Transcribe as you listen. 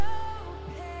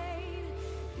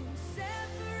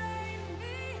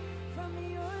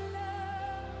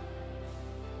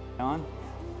On?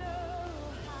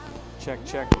 Check,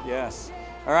 yes.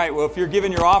 All right, well, if you're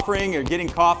giving your offering or getting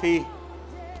coffee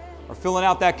or filling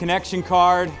out that connection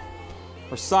card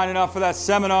or signing up for that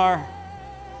seminar,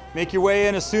 make your way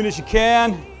in as soon as you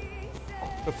can.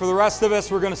 But for the rest of us,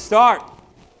 we're going to start.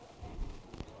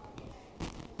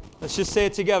 Let's just say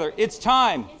it together. It's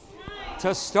time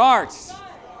to start.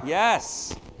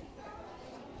 Yes.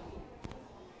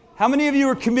 How many of you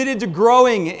are committed to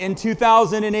growing in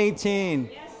 2018?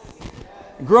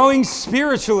 Growing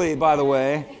spiritually, by the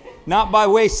way, not by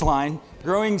waistline,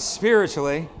 growing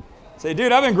spiritually. Say,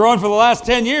 dude, I've been growing for the last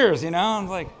 10 years, you know? I'm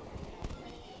like,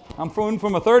 I'm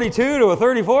from a 32 to a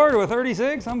 34 to a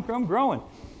 36. I'm growing.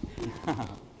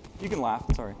 You can laugh,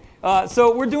 it's all right.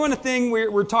 So we're doing a thing,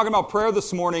 we're talking about prayer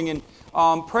this morning,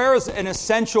 and prayer is an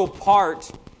essential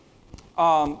part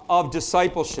of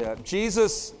discipleship.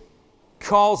 Jesus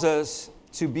calls us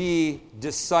to be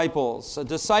disciples. A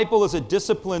disciple is a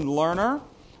disciplined learner,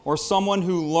 or someone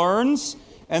who learns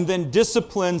and then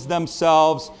disciplines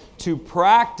themselves to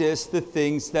practice the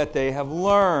things that they have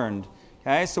learned.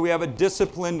 Okay, so we have a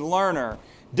disciplined learner.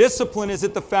 Discipline is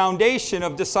at the foundation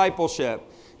of discipleship.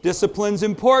 Discipline's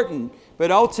important,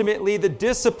 but ultimately the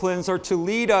disciplines are to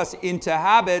lead us into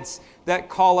habits that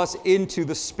call us into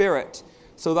the Spirit.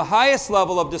 So the highest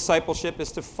level of discipleship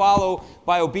is to follow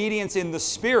by obedience in the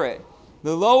Spirit.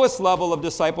 The lowest level of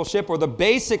discipleship, or the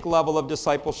basic level of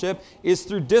discipleship, is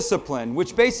through discipline,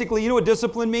 which basically, you know what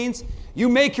discipline means? You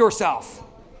make yourself.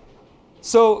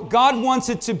 So God wants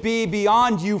it to be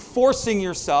beyond you forcing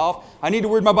yourself. I need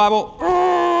to read my Bible.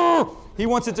 He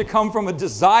wants it to come from a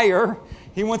desire.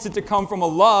 He wants it to come from a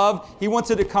love. He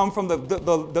wants it to come from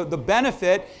the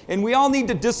benefit. And we all need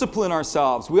to discipline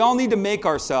ourselves. We all need to make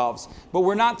ourselves. But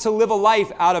we're not to live a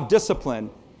life out of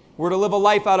discipline. We're to live a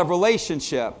life out of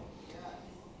relationship.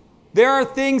 There are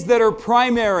things that are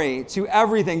primary to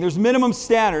everything. There's minimum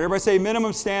standard. Everybody say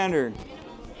minimum standard.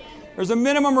 There's a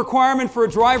minimum requirement for a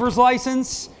driver's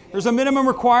license. There's a minimum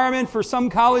requirement for some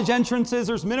college entrances.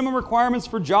 There's minimum requirements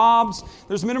for jobs.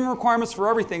 There's minimum requirements for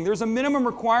everything. There's a minimum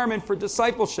requirement for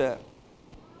discipleship.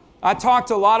 I talked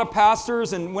to a lot of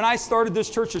pastors, and when I started this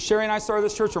church, or Sherry and I started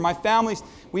this church, or my family,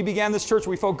 we began this church,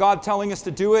 we felt God telling us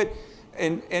to do it.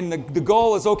 And the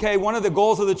goal is, okay, one of the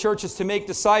goals of the church is to make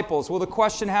disciples. Well, the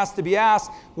question has to be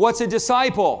asked, what's a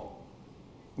disciple?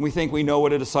 And we think we know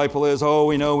what a disciple is. Oh,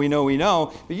 we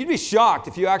know. But you'd be shocked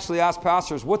if you actually ask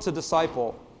pastors, what's a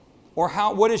disciple? Or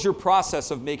what is your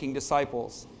process of making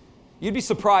disciples? You'd be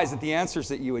surprised at the answers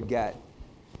that you would get.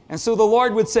 And so the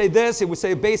Lord would say this. It would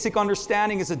say a basic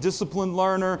understanding is a disciplined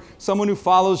learner, someone who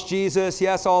follows Jesus.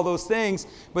 Yes, all those things.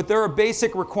 But there are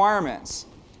basic requirements.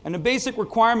 And the basic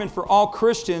requirement for all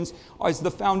Christians is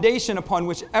the foundation upon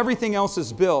which everything else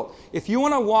is built. If you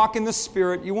want to walk in the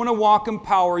Spirit, you want to walk in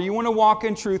power, you want to walk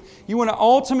in truth, you want to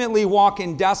ultimately walk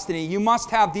in destiny, you must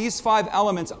have these 5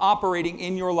 elements operating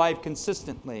in your life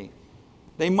consistently.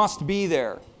 They must be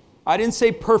there. I didn't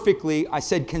say perfectly, I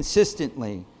said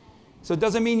consistently. So it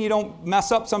doesn't mean you don't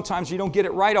mess up sometimes, you don't get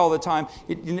it right all the time.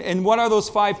 And what are those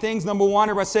 5 things? Number 1,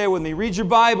 everybody say it with me. Read your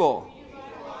Bible.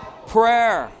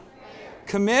 Prayer.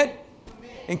 Commit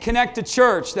and connect to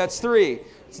church. That's 3.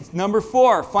 Number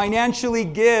 4, financially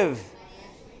give.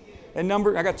 And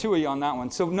I got 2 of you on that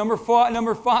one. So number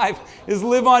 5 is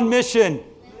live on mission.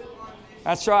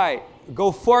 That's right.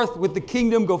 Go forth with the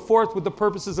kingdom. Go forth with the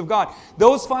purposes of God.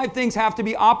 Those 5 things have to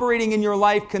be operating in your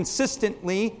life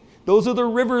consistently. Those are the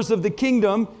rivers of the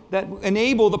kingdom that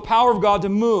enable the power of God to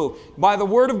move. By the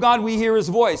word of God, we hear His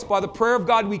voice. By the prayer of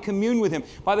God, we commune with Him.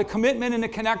 By the commitment and the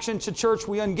connection to church,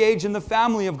 we engage in the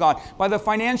family of God. By the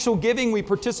financial giving, we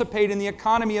participate in the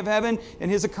economy of heaven, and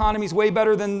His economy is way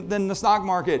better than the stock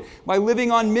market. By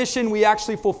living on mission, we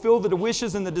actually fulfill the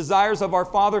wishes and the desires of our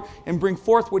Father and bring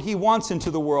forth what He wants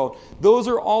into the world. Those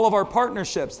are all of our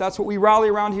partnerships. That's what we rally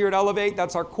around here at Elevate.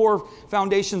 That's our core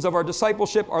foundations of our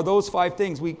discipleship, are those 5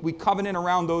 things. We covenant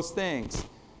around those things.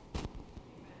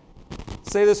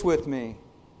 Say this with me.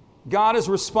 God is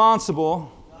responsible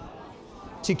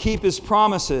to keep His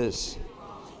promises.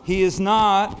 He is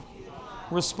not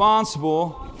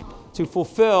responsible to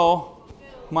fulfill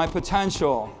my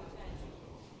potential.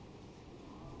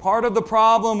 Part of the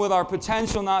problem with our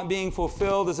potential not being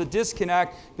fulfilled is a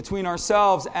disconnect between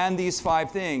ourselves and these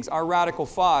 5 things, our Radical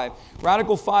 5.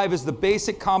 Radical 5 is the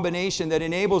basic combination that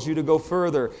enables you to go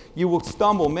further. You will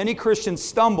stumble. Many Christians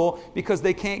stumble because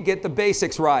they can't get the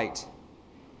basics right.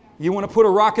 You want to put a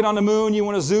rocket on the moon, you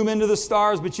want to zoom into the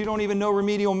stars, but you don't even know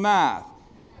remedial math.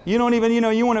 You don't even,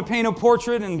 you want to paint a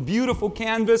portrait in beautiful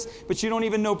canvas, but you don't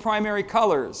even know primary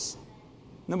colors.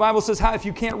 And the Bible says, if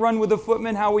you can't run with the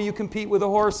footmen, how will you compete with the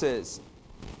horses?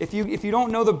 If you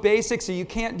don't know the basics or you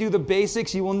can't do the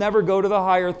basics, you will never go to the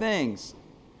higher things.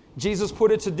 Jesus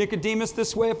put it to Nicodemus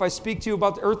this way: if I speak to you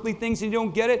about the earthly things and you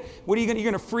don't get it, what are you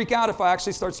going to freak out if I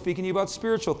actually start speaking to you about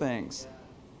spiritual things?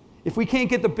 If we can't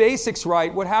get the basics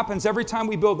right, what happens every time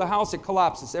we build the house, it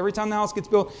collapses. Every time the house gets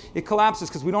built, it collapses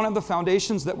because we don't have the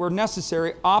foundations that were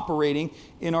necessary operating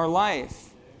in our life.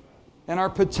 And our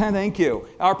potential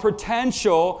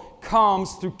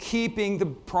comes through keeping the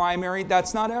primary.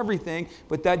 That's not everything,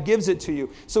 but that gives it to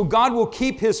you. So God will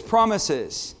keep His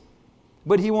promises,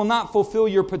 but He will not fulfill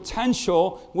your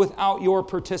potential without your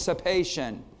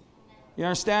participation. You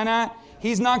understand that?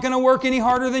 He's not going to work any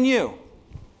harder than you.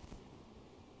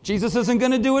 Jesus isn't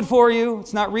going to do it for you.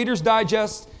 It's not Reader's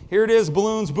Digest. Here it is,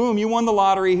 balloons, boom, you won the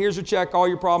lottery. Here's your check. All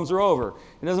your problems are over.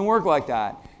 It doesn't work like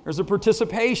that. There's a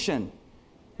participation.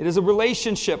 It is a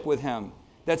relationship with Him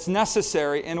that's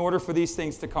necessary in order for these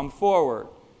things to come forward.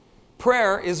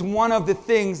 Prayer is one of the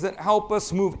things that help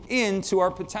us move into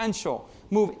our potential,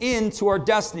 move into our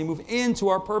destiny, move into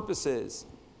our purposes.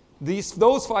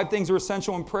 Those 5 things are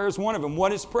essential, and prayer is one of them.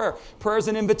 What is prayer? Prayer is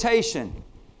an invitation.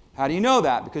 How do you know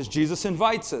that? Because Jesus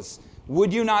invites us.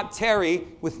 Would you not tarry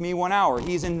with me 1 hour?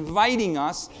 He's inviting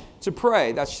us to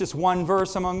pray. That's just one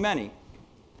verse among many.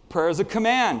 Prayer is a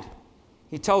command.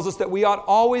 He tells us that we ought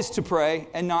always to pray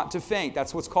and not to faint.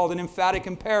 That's what's called an emphatic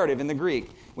imperative in the Greek,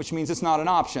 which means it's not an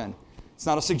option. It's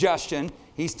not a suggestion.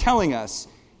 He's telling us,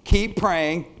 keep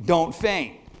praying, don't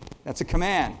faint. That's a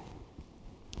command.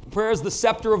 Prayer is the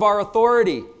scepter of our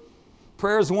authority.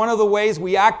 Prayer is one of the ways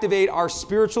we activate our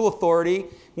spiritual authority.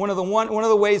 One of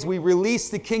the ways we release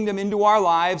the kingdom into our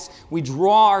lives. We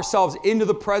draw ourselves into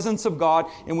the presence of God,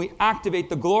 and we activate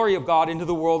the glory of God into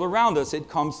the world around us. It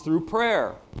comes through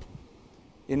prayer.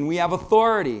 And we have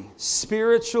authority.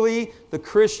 Spiritually, the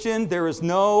Christian, there is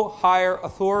no higher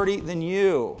authority than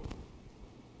you.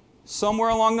 Somewhere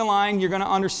along the line, you're going to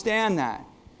understand that.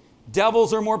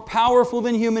 Devils are more powerful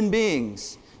than human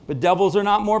beings, but devils are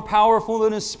not more powerful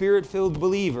than a Spirit-filled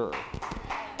believer.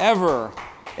 Ever.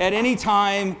 At any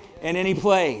time, in any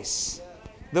place.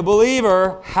 The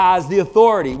believer has the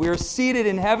authority. We are seated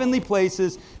in heavenly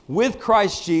places with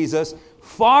Christ Jesus,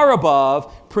 far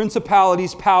above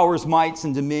principalities, powers, mights,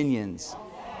 and dominions.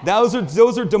 Those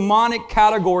are demonic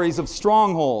categories of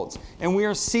strongholds, and we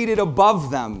are seated above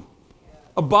them.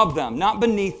 Above them, not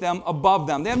beneath them, above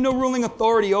them. They have no ruling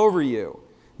authority over you.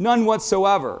 None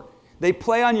whatsoever. They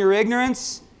play on your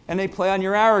ignorance, and they play on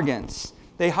your arrogance.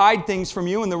 They hide things from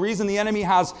you, and the reason the enemy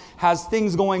has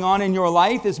things going on in your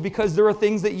life is because there are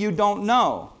things that you don't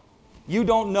know. You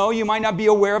don't know, you might not be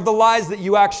aware of the lies that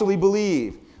you actually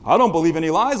believe. I don't believe any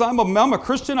lies. I'm a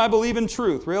Christian, I believe in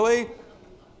truth. Really?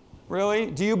 Really?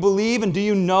 Do you believe and do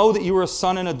you know that you are a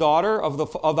son and a daughter of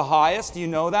the highest? Do you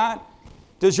know that?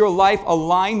 Does your life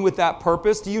align with that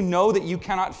purpose? Do you know that you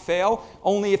cannot fail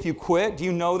only if you quit? Do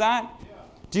you know that?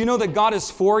 Do you know that God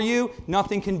is for you?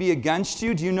 Nothing can be against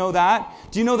you. Do you know that?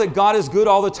 Do you know that God is good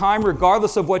all the time,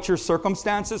 regardless of what your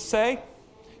circumstances say?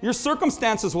 Your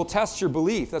circumstances will test your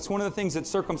belief. That's one of the things that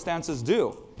circumstances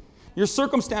do. Your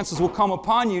circumstances will come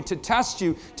upon you to test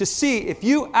you, to see if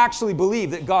you actually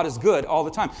believe that God is good all the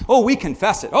time. Oh, we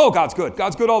confess it. Oh, God's good.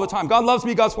 God's good all the time. God loves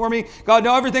me. God's for me. God,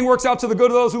 no, everything works out to the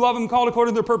good of those who love Him, called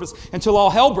according to their purpose. Until all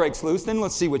hell breaks loose, then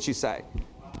let's see what you say.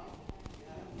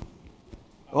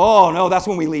 Oh, no, that's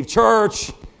when we leave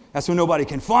church. That's when nobody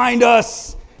can find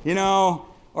us,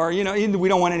 or, we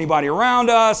don't want anybody around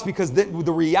us because the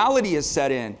reality is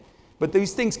set in. But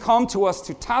these things come to us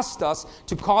to test us,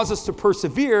 to cause us to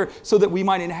persevere so that we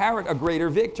might inherit a greater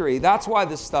victory. That's why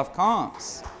this stuff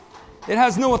comes. It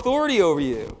has no authority over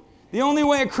you. The only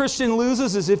way a Christian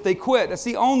loses is if they quit. That's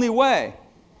the only way.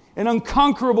 An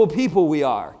unconquerable people we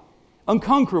are.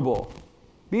 Unconquerable.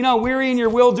 Be not weary in your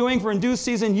well-doing, for in due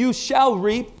season you shall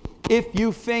reap if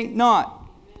you faint not.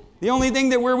 The only thing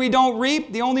that where we don't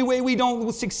reap, the only way we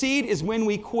don't succeed is when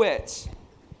we quit.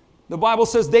 The Bible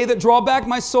says, they that draw back,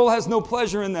 my soul has no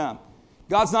pleasure in them.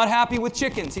 God's not happy with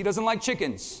chickens. He doesn't like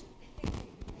chickens.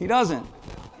 He doesn't.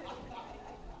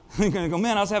 You're going to go,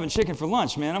 man, I was having chicken for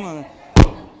lunch, man.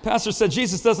 Pastor said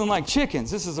Jesus doesn't like chickens.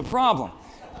 This is a problem.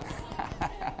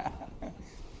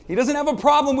 He doesn't have a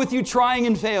problem with you trying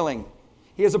and failing.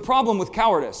 He has a problem with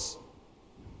cowardice.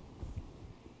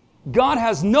 God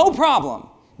has no problem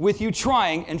with you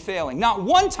trying and failing. Not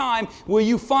one time will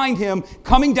you find Him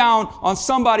coming down on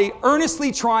somebody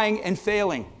earnestly trying and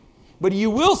failing. But you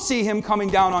will see Him coming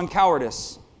down on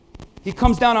cowardice. He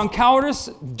comes down on cowardice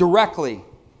directly.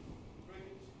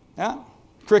 Yeah?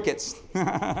 Crickets.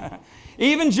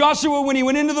 Even Joshua, when he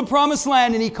went into the promised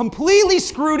land and he completely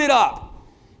screwed it up.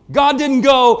 God didn't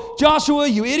go, Joshua,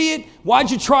 you idiot.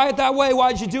 Why'd you try it that way?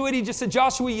 Why'd you do it? He just said,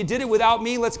 Joshua, you did it without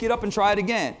me. Let's get up and try it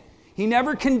again. He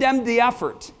never condemned the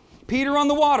effort. Peter on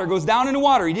the water goes down in the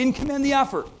water. He didn't commend the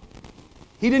effort.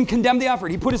 He didn't condemn the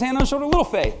effort. He put his hand on his shoulder, little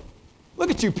faith. Look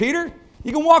at you, Peter.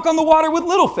 You can walk on the water with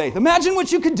little faith. Imagine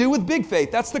what you could do with big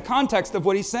faith. That's the context of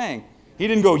what he's saying. He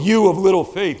didn't go, you of little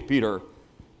faith, Peter.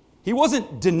 He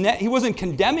wasn't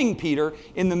condemning Peter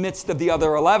in the midst of the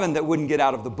other 11 that wouldn't get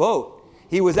out of the boat.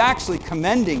 He was actually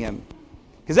commending him.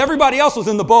 Because everybody else was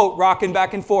in the boat, rocking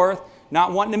back and forth,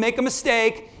 not wanting to make a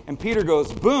mistake. And Peter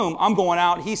goes, boom, I'm going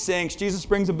out. He sinks. Jesus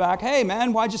brings him back. Hey,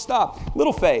 man, why'd you stop?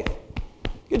 Little faith.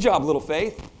 Good job, little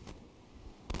faith.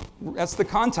 That's the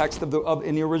context in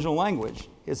the original language.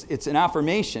 It's an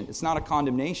affirmation. It's not a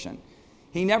condemnation.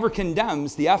 He never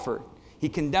condemns the effort. He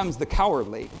condemns the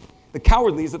cowardly. The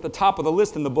cowardly is at the top of the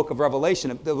list in the book of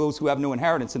Revelation of those who have no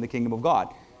inheritance in the kingdom of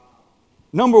God.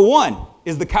 Number one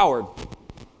is the coward.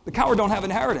 The coward don't have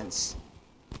inheritance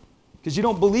because you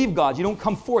don't believe God. You don't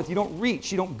come forth. You don't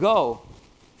reach. You don't go.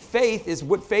 Faith is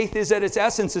what faith is at its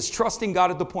essence, is trusting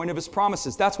God at the point of his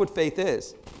promises. That's what faith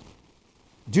is.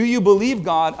 Do you believe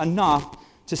God enough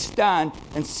to stand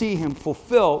and see him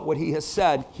fulfill what he has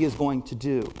said he is going to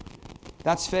do?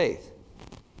 That's faith.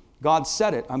 God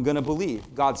said it, I'm going to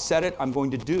believe. God said it, I'm going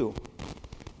to do.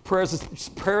 Prayer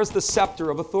is the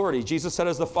scepter of authority. Jesus said,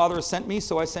 as the Father has sent me,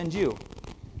 so I send you.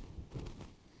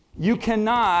 You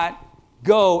cannot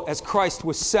go as Christ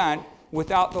was sent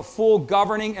without the full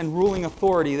governing and ruling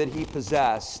authority that he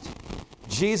possessed.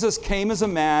 Jesus came as a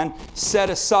man, set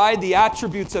aside the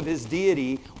attributes of his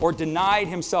deity, or denied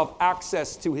himself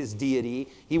access to his deity.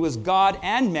 He was God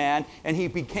and man, and he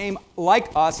became like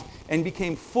us and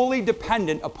became fully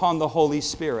dependent upon the Holy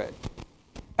Spirit.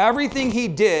 Everything he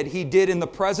did in the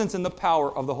presence and the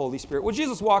power of the Holy Spirit. Well,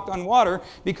 Jesus walked on water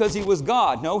because he was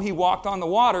God. No, he walked on the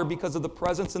water because of the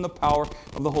presence and the power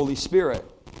of the Holy Spirit.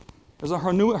 There's a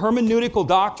hermeneutical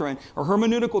doctrine, or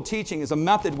hermeneutical teaching is a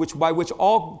method by which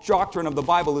all doctrine of the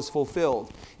Bible is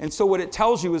fulfilled. And so what it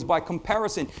tells you is by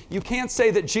comparison, you can't say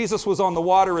that Jesus was on the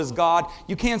water as God.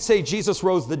 You can't say Jesus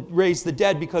raised the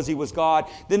dead because he was God.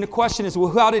 Then the question is,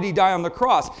 well, how did he die on the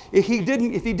cross? If he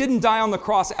didn't die on the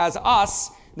cross as us,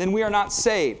 then we are not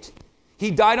saved. He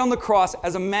died on the cross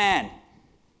as a man.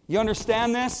 You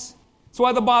understand this? That's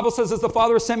why the Bible says, as the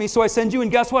Father has sent me, so I send you. And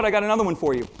guess what? I got another one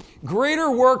for you. Greater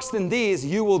works than these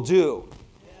you will do,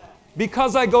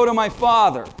 because I go to my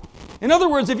Father. In other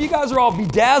words, if you guys are all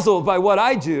bedazzled by what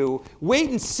I do, wait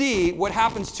and see what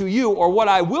happens to you, or what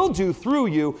I will do through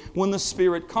you when the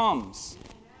Spirit comes.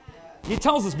 He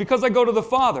tells us, because I go to the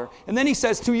Father. And then he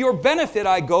says, to your benefit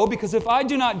I go, because if I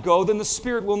do not go, then the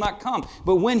Spirit will not come.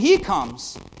 But when he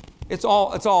comes,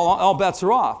 all bets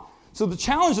are off. So the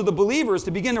challenge of the believer is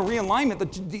to begin a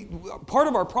realignment. Part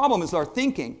of our problem is our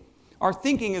thinking. Our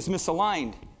thinking is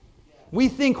misaligned. We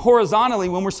think horizontally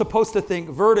when we're supposed to think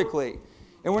vertically.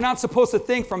 And we're not supposed to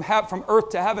think from earth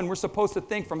to heaven. We're supposed to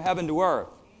think from heaven to earth.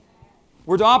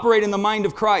 We're to operate in the mind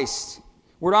of Christ.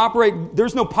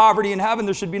 There's no poverty in heaven.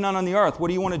 There should be none on the earth. What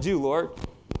do you want to do, Lord?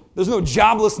 There's no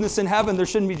joblessness in heaven. There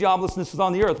shouldn't be joblessness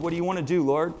on the earth. What do you want to do,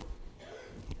 Lord?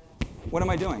 What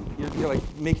am I doing? You're like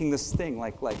making this thing,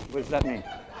 like what does that mean?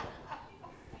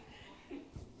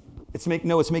 It's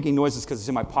making noises because it's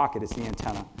in my pocket. It's the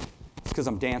antenna. It's because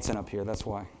I'm dancing up here. That's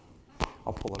why.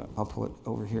 I'll pull it up. I'll pull it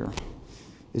over here.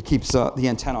 It keeps the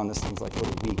antenna on this thing's like a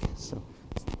little weak. So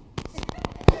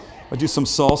I'll do some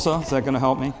salsa. Is that going to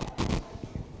help me?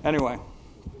 Anyway,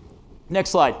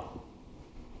 next slide.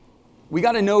 We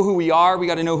got to know who we are. We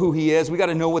got to know who he is. We got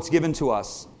to know what's given to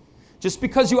us. Just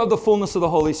because you have the fullness of the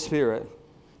Holy Spirit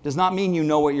does not mean you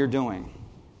know what you're doing.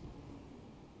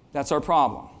 That's our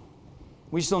problem.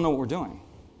 We just don't know what we're doing.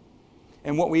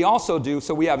 And what we also do,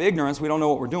 so we have ignorance, we don't know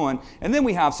what we're doing, and then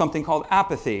we have something called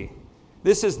apathy.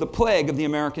 This is the plague of the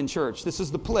American church. This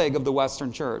is the plague of the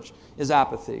Western church, is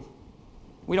apathy.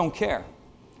 We don't care.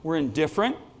 We're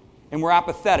indifferent, and we're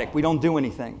apathetic. We don't do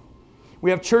anything.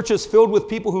 We have churches filled with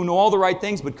people who know all the right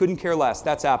things but couldn't care less.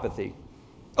 That's apathy.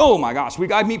 Oh my gosh,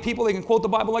 I meet people, they can quote the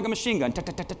Bible like a machine gun.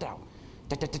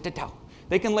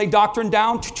 They can lay doctrine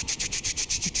down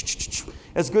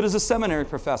as good as a seminary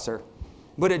professor,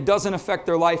 but it doesn't affect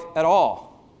their life at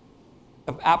all.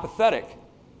 Apathetic.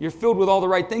 You're filled with all the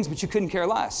right things, but you couldn't care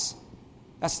less.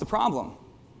 That's the problem.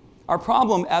 Our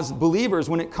problem as believers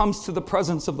when it comes to the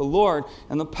presence of the Lord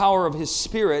and the power of his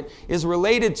Spirit is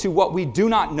related to what we do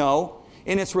not know,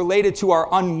 and it's related to our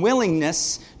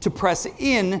unwillingness to press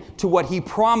in to what he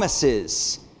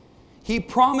promises. He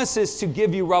promises to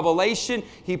give you revelation.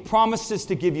 He promises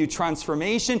to give you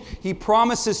transformation. He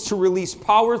promises to release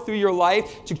power through your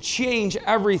life to change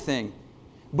everything.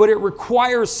 But it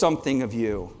requires something of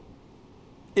you.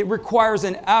 It requires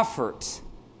an effort.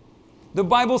 The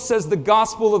Bible says the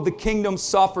gospel of the kingdom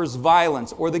suffers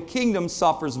violence, or the kingdom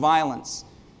suffers violence,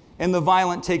 and the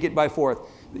violent take it by force.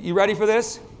 You ready for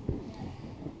this?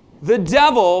 The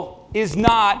devil is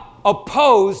not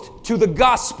opposed to the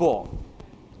gospel.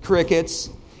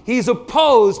 Crickets. He's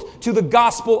opposed to the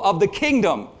gospel of the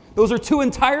kingdom. Those are two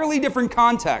entirely different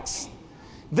contexts.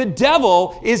 The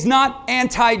devil is not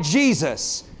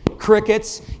anti-Jesus.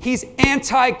 Crickets. He's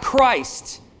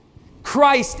anti-Christ.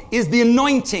 Christ is the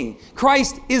anointing.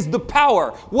 Christ is the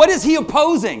power. What is he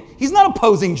opposing? He's not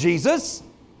opposing Jesus.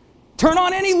 Turn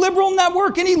on any liberal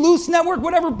network, any loose network,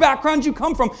 whatever background you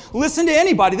come from. Listen to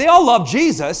anybody. They all love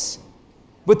Jesus.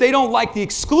 But they don't like the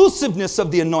exclusiveness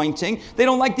of the anointing. They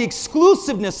don't like the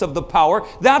exclusiveness of the power.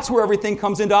 That's where everything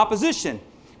comes into opposition.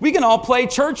 We can all play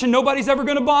church and nobody's ever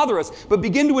going to bother us. But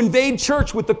begin to invade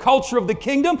church with the culture of the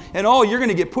kingdom and you're going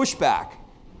to get pushback.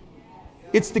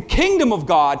 It's the kingdom of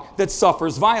God that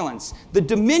suffers violence. The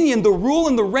dominion, the rule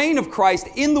and the reign of Christ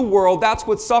in the world, that's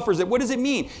what suffers it. What does it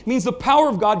mean? It means the power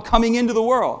of God coming into the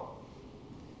world.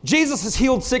 Jesus has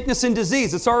healed sickness and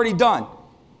disease. It's already done.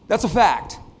 That's a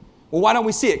fact. Well, why don't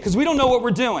we see it? Because we don't know what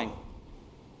we're doing.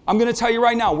 I'm going to tell you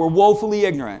right now, we're woefully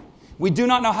ignorant. We do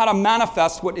not know how to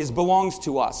manifest what belongs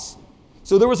to us.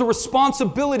 So there was a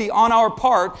responsibility on our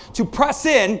part to press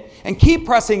in and keep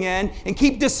pressing in and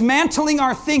keep dismantling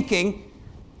our thinking.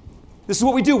 This is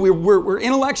what we do. We're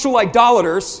intellectual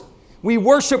idolaters. We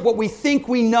worship what we think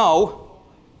we know.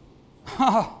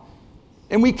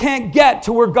 And we can't get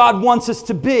to where God wants us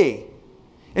to be.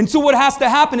 And so what has to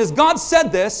happen is God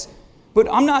said this, but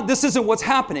this isn't what's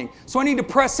happening. So I need to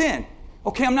press in.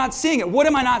 Okay, I'm not seeing it. What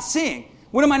am I not seeing?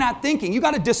 What am I not thinking? You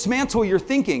got to dismantle your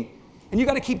thinking. And you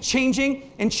got to keep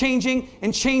changing and changing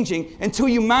and changing until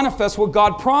you manifest what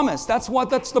God promised. That's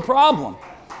the problem.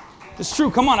 It's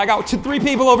true. Come on, I got 3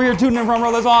 people over here tooting in front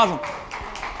row. That's awesome.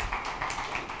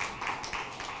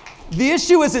 The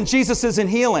issue isn't Jesus isn't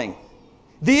healing.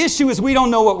 The issue is we don't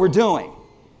know what we're doing.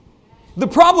 The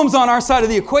problem's on our side of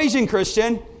the equation,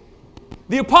 Christian.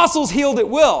 The apostles healed at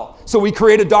will. So we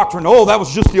create a doctrine. Oh, that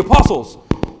was just the apostles.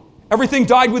 Everything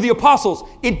died with the apostles.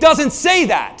 It doesn't say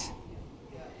that.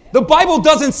 The Bible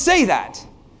doesn't say that.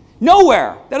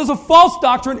 Nowhere. That is a false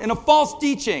doctrine and a false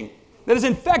teaching that has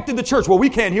infected the church. Well, we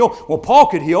can't heal. Well, Paul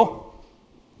could heal.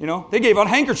 You know, they gave out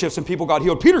handkerchiefs and people got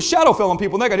healed. Peter's shadow fell on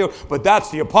people and they got healed. But that's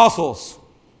the apostles.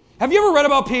 Have you ever read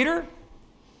about Peter?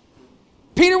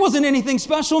 Peter wasn't anything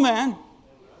special, man.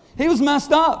 He was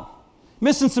messed up.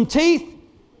 Missing some teeth.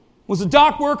 Was a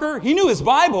dock worker. He knew his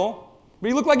Bible. But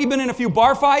he looked like he'd been in a few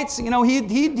bar fights. You know,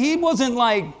 he wasn't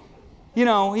like, you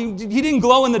know, he didn't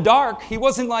glow in the dark. He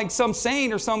wasn't like some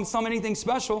saint or some anything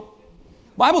special.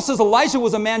 Bible says Elijah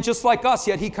was a man just like us,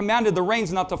 yet he commanded the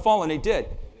rains not to fall, and they did.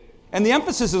 And the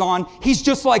emphasis is on, he's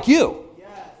just like you.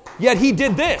 Yet he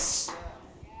did this.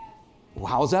 Well,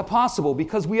 how is that possible?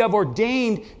 Because we have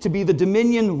ordained to be the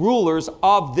dominion rulers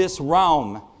of this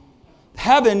realm.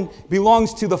 Heaven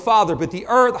belongs to the Father, but the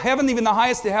earth, heaven, even the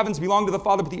highest of heavens, belong to the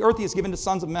Father, but the earth he has given to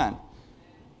sons of men.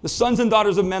 The sons and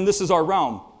daughters of men, this is our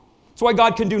realm. That's why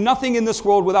God can do nothing in this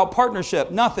world without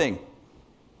partnership. Nothing.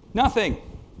 Nothing.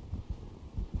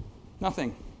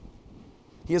 Nothing.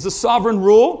 He has a sovereign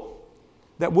rule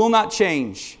that will not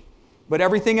change, but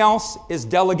everything else is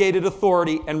delegated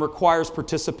authority and requires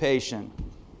participation.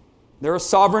 There are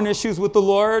sovereign issues with the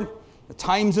Lord, the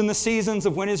times and the seasons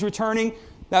of when he's returning.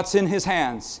 That's in his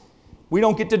hands. We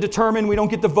don't get to determine, we don't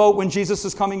get to vote when Jesus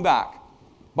is coming back.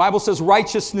 The Bible says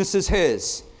righteousness is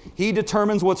his. He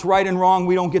determines what's right and wrong.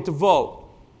 We don't get to vote.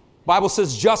 The Bible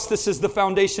says justice is the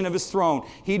foundation of his throne.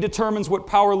 He determines what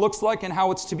power looks like and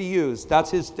how it's to be used.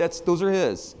 Those are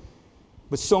his.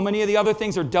 But so many of the other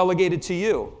things are delegated to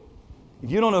you.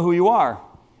 You don't know who you are,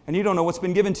 and you don't know what's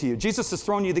been given to you. Jesus has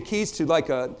thrown you the keys to like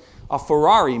a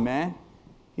Ferrari, man.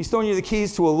 He's throwing you the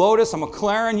keys to a Lotus, a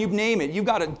McLaren, you name it. You've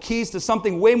got keys to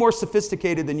something way more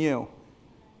sophisticated than you.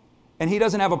 And he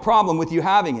doesn't have a problem with you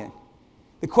having it.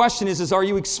 The question is are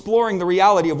you exploring the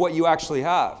reality of what you actually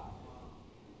have?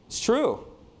 It's true.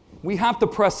 We have to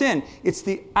press in. It's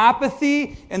the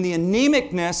apathy and the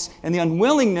anemicness and the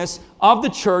unwillingness of the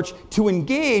church to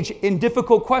engage in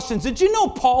difficult questions. Did you know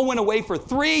Paul went away for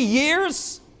 3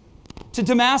 years to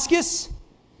Damascus?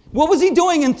 What was he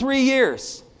doing in 3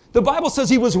 years? The Bible says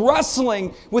he was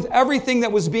wrestling with everything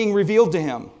that was being revealed to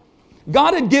him.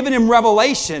 God had given him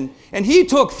revelation, and he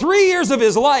took 3 years of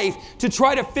his life to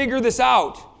try to figure this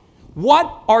out.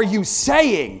 What are you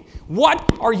saying?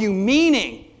 What are you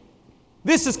meaning?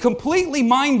 This is completely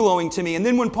mind-blowing to me. And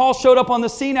then when Paul showed up on the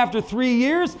scene after 3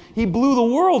 years, he blew the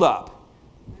world up.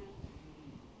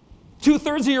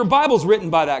 2/3 of your Bible's written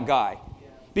by that guy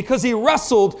because he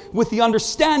wrestled with the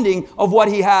understanding of what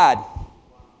he had.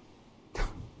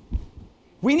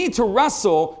 We need to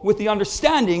wrestle with the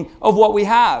understanding of what we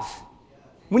have.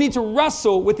 We need to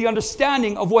wrestle with the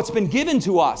understanding of what's been given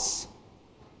to us.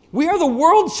 We are the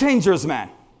world changers, man.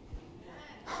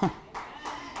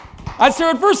 I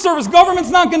said at first service, government's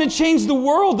not going to change the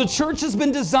world. The church has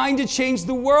been designed to change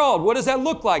the world. What does that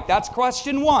look like? That's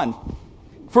question one.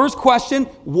 First question,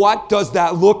 what does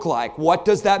that look like? What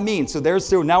does that mean? So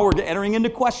now we're entering into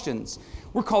questions.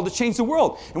 We're called to change the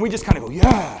world. And we just kind of go,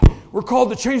 yeah, we're called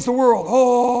to change the world.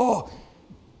 Oh.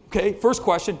 Okay, first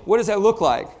question, what does that look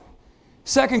like?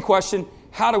 Second question,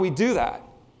 how do we do that?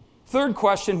 Third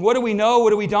question, what do we know? What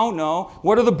do we don't know?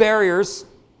 What are the barriers?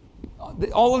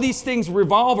 All of these things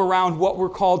revolve around what we're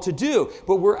called to do,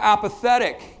 but we're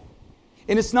apathetic.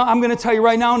 And it's not, I'm going to tell you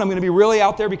right now, and I'm going to be really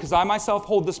out there because I myself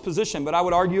hold this position, but I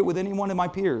would argue it with any one of my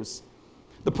peers.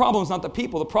 The problem is not the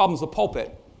people, the problem is the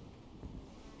pulpit.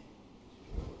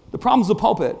 The problem is the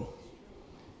pulpit.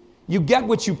 You get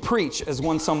what you preach, as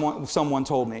someone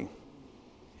told me.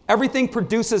 Everything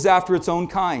produces after its own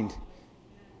kind.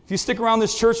 If you stick around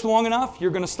this church long enough,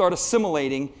 you're going to start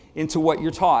assimilating into what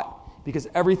you're taught because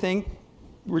everything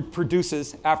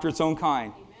produces after its own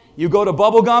kind. You go to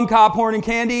bubblegum, popcorn, and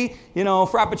candy,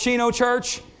 Frappuccino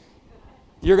church,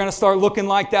 you're going to start looking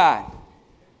like that.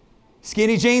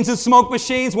 Skinny jeans and smoke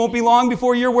machines, won't be long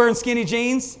before you're wearing skinny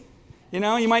jeans.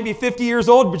 You might be 50 years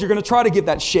old, but you're going to try to get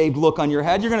that shaved look on your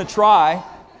head. You're going to try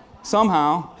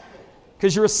somehow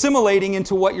because you're assimilating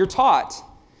into what you're taught.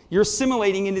 You're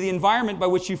assimilating into the environment by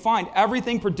which you find.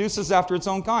 Everything produces after its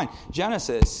own kind.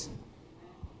 Genesis.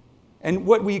 And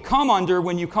what we come under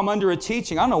when you come under a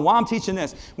teaching, I don't know why I'm teaching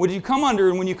this. What do you come under,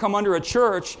 and when you come under a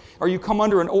church, or you come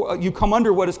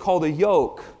under what is called a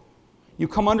yoke. You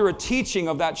come under a teaching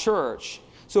of that church.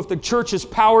 So if the church is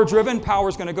power-driven, power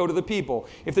is going to go to the people.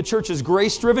 If the church is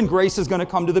grace-driven, grace is going to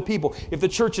come to the people. If the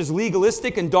church is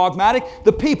legalistic and dogmatic,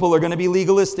 the people are going to be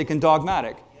legalistic and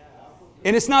dogmatic.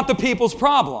 And it's not the people's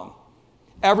problem.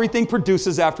 Everything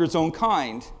produces after its own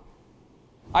kind.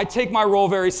 I take my role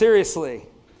very seriously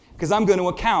because I'm going to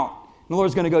account. And the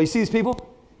Lord's going to go, you see these people?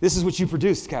 This is what you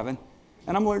produced, Kevin.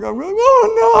 And I'm like,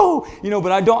 oh no.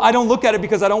 But I don't look at it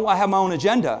because I have my own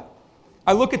agenda.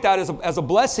 I look at that as a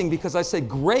blessing because I say,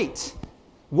 great.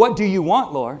 What do you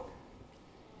want, Lord?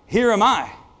 Here am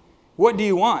I. What do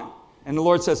you want? And the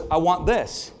Lord says, I want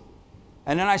this.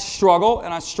 And then I struggle,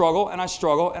 and I struggle, and I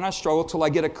struggle, and I struggle till I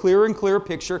get a clearer and clearer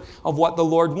picture of what the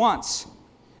Lord wants.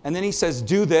 And then he says,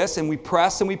 do this, and we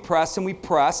press, and we press, and we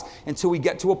press until we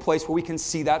get to a place where we can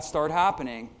see that start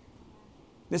happening.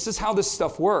 This is how this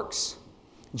stuff works.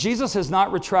 Jesus has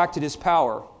not retracted his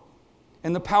power,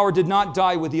 and the power did not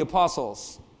die with the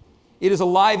apostles. It is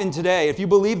alive in today. If you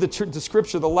believe the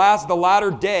Scripture, the latter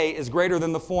day is greater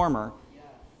than the former.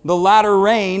 The latter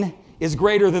rain is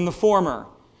greater than the former.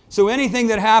 So anything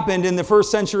that happened in the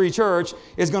first century church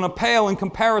is going to pale in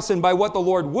comparison by what the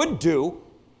Lord would do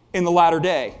in the latter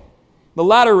day. The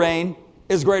latter rain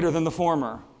is greater than the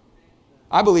former.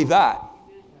 I believe that.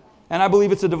 And I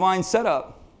believe it's a divine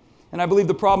setup. And I believe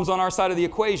the problem's on our side of the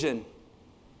equation.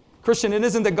 Christian, it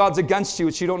isn't that God's against you,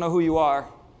 it's you don't know who you are.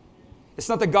 It's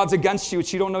not that God's against you,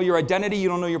 it's you don't know your identity, you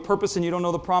don't know your purpose, and you don't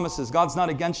know the promises. God's not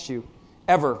against you,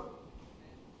 ever.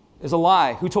 It's a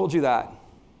lie. Who told you that?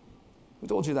 Who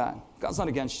told you that? God's not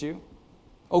against you.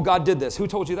 Oh, God did this. Who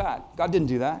told you that? God didn't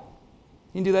do that.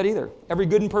 He didn't do that either. Every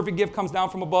good and perfect gift comes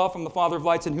down from above, from the Father of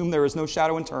lights, in whom there is no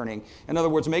shadow in turning. In other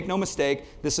words, make no mistake,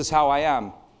 this is how I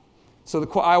am. So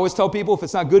I always tell people, if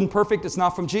it's not good and perfect, it's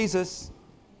not from Jesus.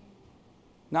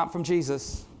 Not from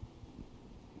Jesus.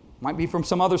 Might be from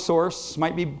some other source.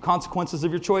 Might be consequences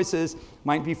of your choices.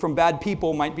 Might be from bad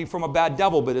people. Might be from a bad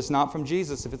devil. But it's not from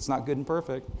Jesus if it's not good and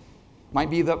perfect. Might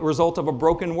be the result of a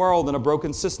broken world and a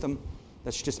broken system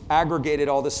that's just aggregated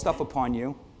all this stuff upon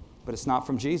you. But it's not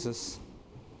from Jesus.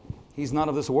 He's not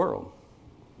of this world.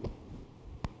 Do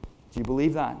you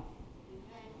believe that?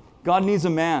 God needs a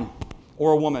man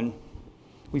or a woman.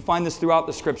 We find this throughout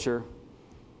the Scripture.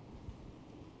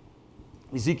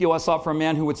 Ezekiel, I sought for a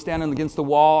man who would stand against the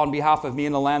wall on behalf of me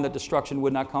in the land that destruction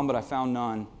would not come, but I found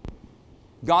none.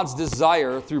 God's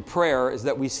desire through prayer is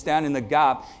that we stand in the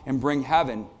gap and bring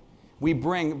heaven. We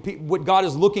bring, what God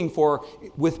is looking for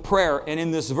with prayer and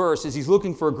in this verse is he's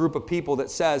looking for a group of people that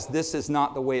says this is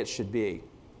not the way it should be.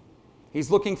 He's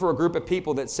looking for a group of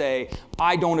people that say,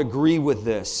 I don't agree with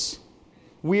this.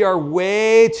 We are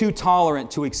way too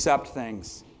tolerant to accept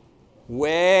things.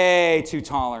 Way too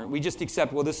tolerant. We just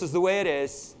accept, well, this is the way it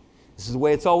is. This is the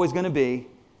way it's always going to be.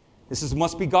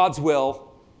 Must be God's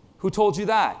will. Who told you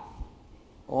that?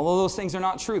 All of those things are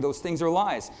not true. Those things are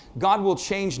lies. God will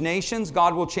change nations.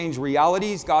 God will change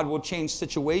realities. God will change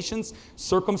situations,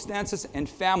 circumstances, and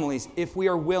families if we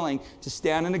are willing to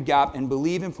stand in the gap and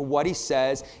believe Him for what He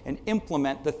says and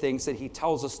implement the things that He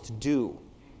tells us to do.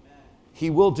 He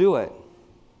will do it.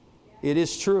 It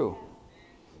is true.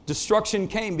 Destruction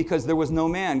came because there was no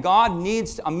man. God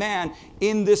needs a man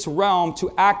in this realm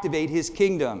to activate His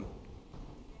kingdom.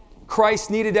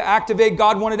 Christ needed to activate,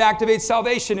 God wanted to activate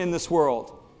salvation in this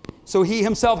world. So He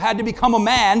Himself had to become a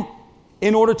man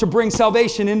in order to bring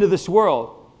salvation into this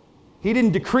world. He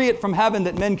didn't decree it from heaven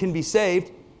that men can be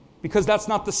saved, because that's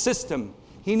not the system.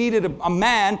 He needed a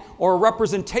man or a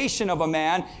representation of a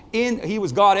man. He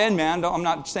was God and man, I'm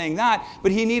not saying that,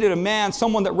 but He needed a man,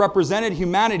 someone that represented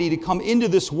humanity, to come into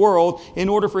this world in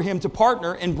order for Him to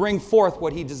partner and bring forth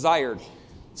what He desired.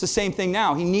 It's the same thing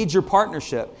now. He needs your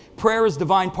partnership. Prayer is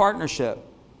divine partnership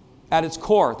at its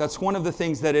core. That's one of the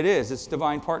things that it is. It's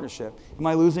divine partnership. Am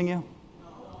I losing you?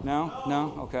 No?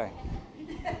 No? Okay.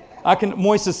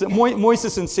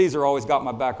 Moises and Caesar always got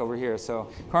my back over here.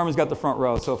 So Carmen's got the front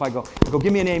row. So if I go,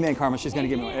 give me an amen, Carmen. She's going to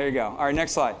give me one. There you go. All right,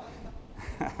 next slide.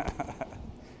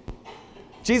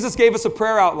 Jesus gave us a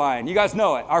prayer outline. You guys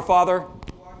know it. Our Father.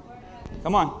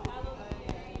 Come on.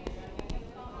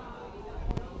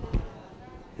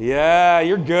 Yeah,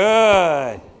 you're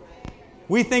good.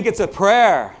 We think it's a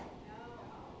prayer.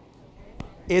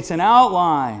 It's an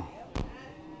outline.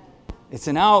 It's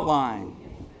an outline.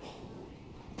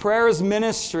 Prayer is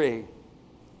ministry.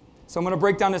 So I'm going to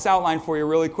break down this outline for you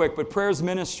really quick, but prayer is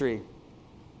ministry.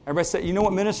 Everybody say, you know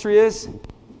what ministry is?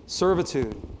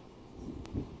 Servitude.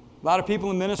 A lot of people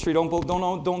in ministry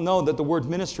don't know that the word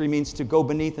ministry means to go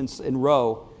beneath and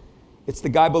row. It's the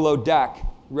guy below deck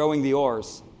rowing the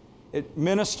oars.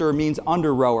 Minister means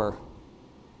under rower.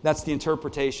 That's the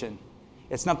interpretation.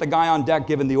 It's not the guy on deck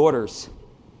giving the orders.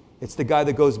 It's the guy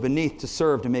that goes beneath to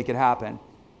serve to make it happen.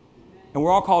 And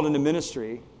we're all called into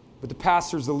ministry, but the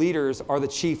pastors, the leaders, are the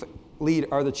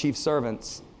chief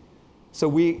servants.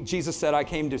 So Jesus said, I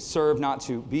came to serve, not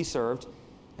to be served.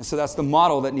 And so that's the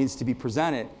model that needs to be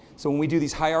presented. So when we do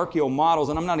these hierarchical models,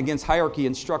 and I'm not against hierarchy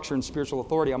and structure and spiritual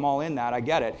authority, I'm all in that, I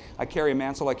get it. I carry a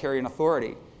mantle, I carry an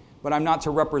authority. But I'm not to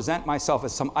represent myself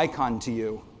as some icon to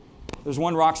you. There's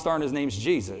one rock star and his name's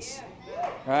Jesus.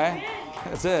 Right?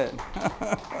 That's it.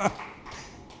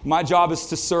 My job is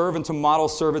to serve and to model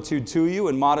servitude to you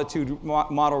and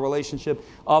model relationship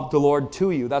of the Lord to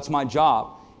you. That's my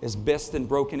job. As best and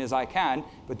broken as I can,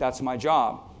 but that's my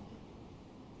job.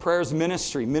 Prayer is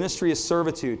ministry. Ministry is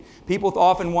servitude. People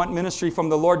often want ministry from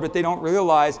the Lord, but they don't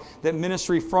realize that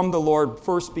ministry from the Lord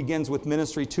first begins with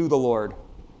ministry to the Lord.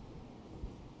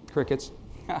 Crickets.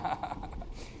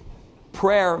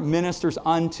 Prayer ministers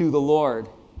unto the Lord.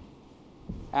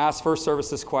 Ask first service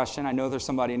this question. I know there's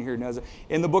somebody in here who knows it.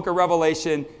 In the book of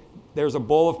Revelation, there's a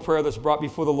bowl of prayer that's brought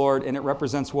before the Lord, and it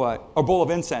represents what? A bowl of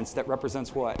incense that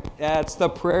represents what? That's the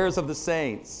prayers of the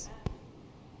saints.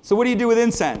 So what do you do with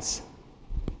incense?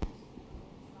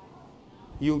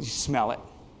 You smell it.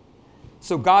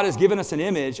 So God has given us an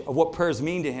image of what prayers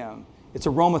mean to Him. It's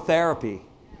aromatherapy.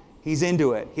 He's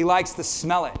into it. He likes to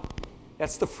smell it.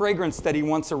 That's the fragrance that He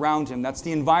wants around Him. That's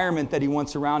the environment that He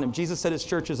wants around Him. Jesus said His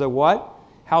church is a what?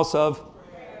 House of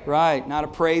prayer. Right. Not a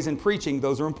praise and preaching.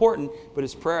 Those are important, but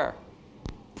it's prayer.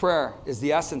 Prayer is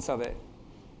the essence of it.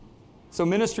 So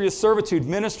ministry is servitude.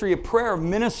 Ministry of prayer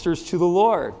ministers to the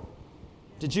Lord.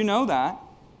 Did you know that?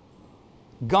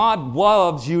 God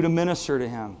loves you to minister to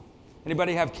Him.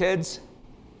 Anybody have kids?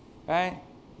 Right?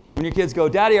 When your kids go,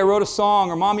 Daddy, I wrote a song,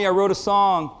 or Mommy, I wrote a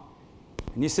song.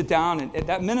 And you sit down, and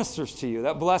that ministers to you.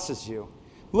 That blesses you.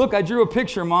 Look, I drew a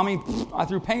picture, Mommy. I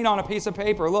threw paint on a piece of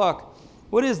paper. Look.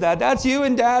 What is that? That's you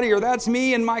and Daddy, or that's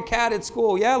me and my cat at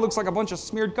school. Yeah, it looks like a bunch of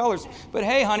smeared colors. But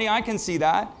hey, honey, I can see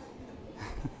that.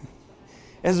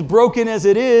 As broken as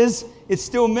it is, it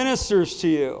still ministers to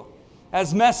you.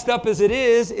 As messed up as it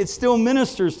is, it still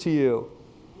ministers to you.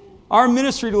 Our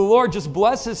ministry to the Lord just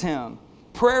blesses Him.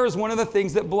 Prayer is one of the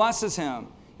things that blesses Him.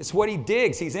 It's what He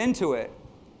digs. He's into it.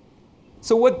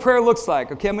 So what prayer looks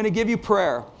like? Okay, I'm going to give you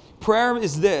prayer. Prayer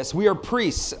is this. We are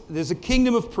priests. There's a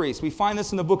kingdom of priests. We find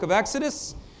this in the book of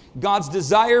Exodus. God's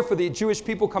desire for the Jewish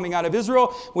people coming out of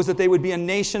Israel was that they would be a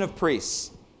nation of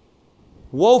priests.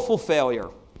 Woeful failure.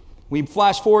 We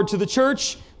flash forward to the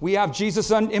church. We have Jesus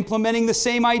implementing the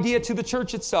same idea to the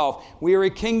church itself. We are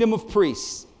a kingdom of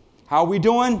priests. How are we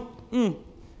doing? This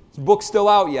book's still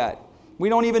out yet. We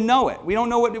don't even know it. We don't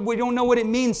know what it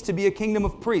means to be a kingdom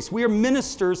of priests. We are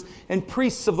ministers and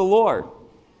priests of the Lord.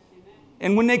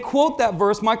 And when they quote that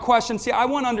verse, my question, I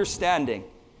want understanding.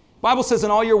 The Bible says,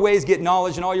 in all your ways get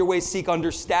knowledge, in all your ways seek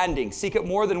understanding. Seek it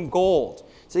more than gold.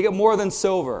 Seek it more than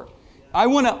silver. I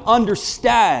want to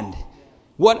understand.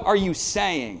 What are you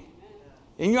saying?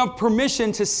 And you have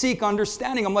permission to seek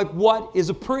understanding. I'm like, what is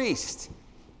a priest?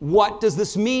 What does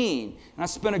this mean? And I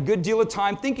spent a good deal of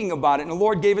time thinking about it. And the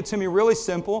Lord gave it to me really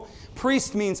simple.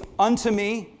 Priest means unto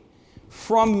me,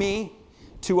 from me,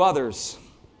 to others.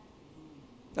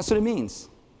 That's what it means.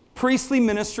 Priestly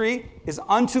ministry is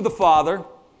unto the Father,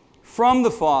 from the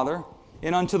Father,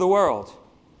 and unto the world.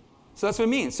 So that's what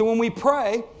it means. So when we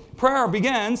pray, prayer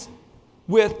begins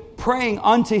with praying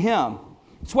unto Him.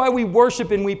 That's why we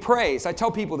worship and we praise. I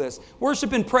tell people this.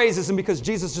 Worship and praise isn't because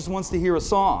Jesus just wants to hear a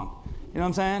song. You know what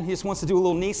I'm saying? He just wants to do a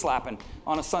little knee slapping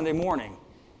on a Sunday morning.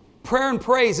 Prayer and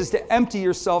praise is to empty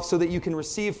yourself so that you can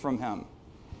receive from Him.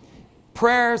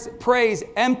 Praise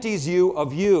empties you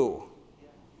of you.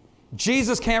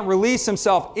 Jesus can't release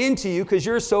Himself into you because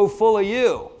you're so full of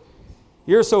you.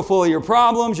 You're so full of your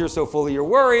problems. You're so full of your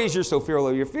worries. You're so full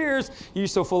of your fears. You're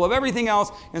so full of everything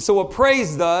else. And so what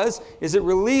praise does is it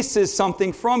releases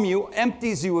something from you,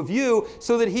 empties you of you,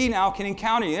 so that He now can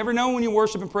encounter you. You ever know when you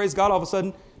worship and praise God, all of a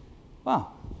sudden,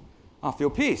 wow, I feel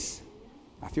peace.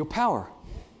 I feel power.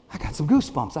 I got some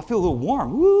goosebumps. I feel a little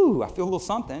warm. Woo, I feel a little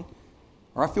something.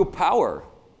 Or I feel power.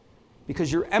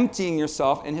 Because you're emptying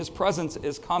yourself and His presence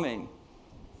is coming.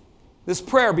 This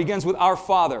prayer begins with Our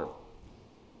Father.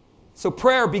 So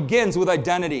prayer begins with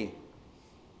identity.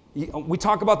 We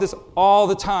talk about this all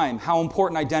the time, how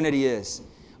important identity is.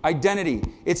 Identity.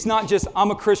 It's not just,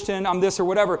 I'm a Christian, I'm this or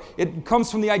whatever. It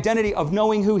comes from the identity of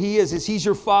knowing who He is He's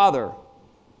your Father.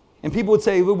 And people would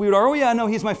say, oh yeah, no,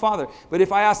 He's my Father. But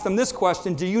if I ask them this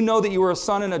question, do you know that you are a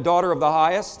son and a daughter of the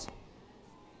highest?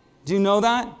 Do you know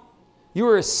that? You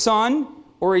are a son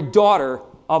or a daughter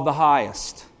of the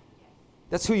highest.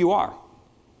 That's who you are.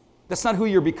 That's not who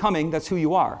you're becoming, that's who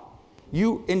you are.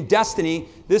 You, in destiny,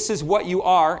 this is what you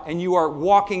are, and you are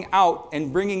walking out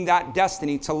and bringing that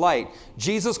destiny to light.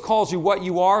 Jesus calls you what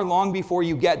you are long before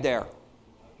you get there.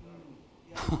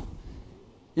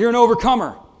 You're an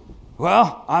overcomer.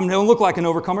 Well, I don't look like an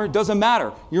overcomer. It doesn't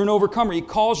matter. You're an overcomer. He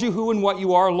calls you who and what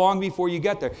you are long before you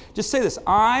get there. Just say this.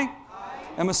 I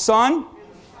am a son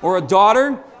or a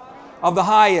daughter of the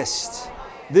highest.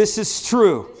 This is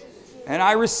true. And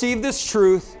I receive this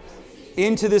truth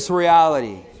into this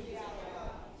reality.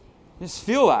 Just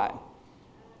feel that.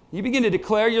 You begin to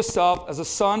declare yourself as a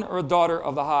son or a daughter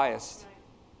of the highest.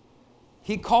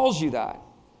 He calls you that.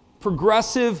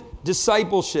 Progressive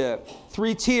discipleship.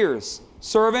 3 tiers.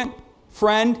 Servant,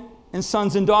 friend, and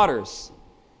sons and daughters.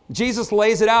 Jesus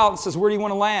lays it out and says, where do you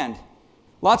want to land?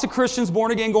 Lots of Christians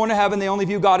born again going to heaven, they only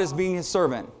view God as being His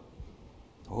servant.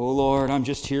 Oh Lord, I'm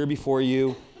just here before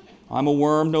you. I'm a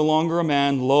worm, no longer a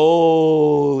man,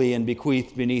 lowly and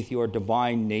bequeathed beneath your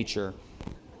divine nature.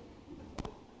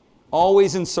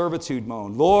 Always in servitude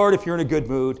mode. Lord, if you're in a good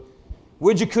mood,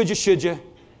 would you, could you, should you?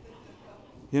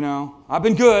 You know, I've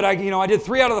been good. I did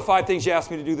 3 out of the 5 things you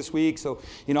asked me to do this week. So,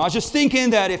 I was just thinking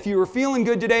that if you were feeling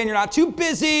good today and you're not too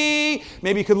busy,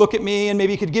 maybe you could look at me and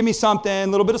maybe you could give me something, a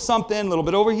little bit of something, a little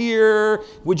bit over here.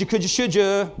 Would you, could you, should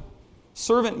you?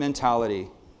 Servant mentality.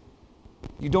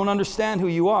 You don't understand who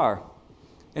you are.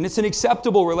 And it's an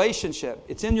acceptable relationship.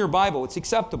 It's in your Bible. It's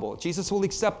acceptable. Jesus will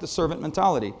accept the servant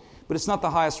mentality. But it's not the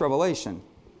highest revelation.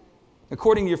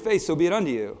 According to your faith, so be it unto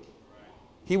you.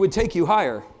 He would take you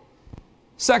higher.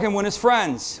 Second one is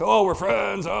friends. Oh, we're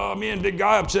friends. Oh, me and big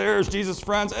guy upstairs, Jesus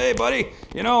friends. Hey, buddy,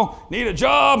 need a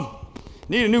job,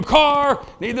 need a new car,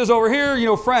 need this over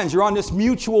here. Friends, you're on this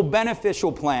mutual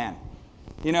beneficial plan.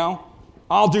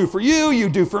 I'll do for you, you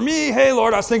do for me. Hey,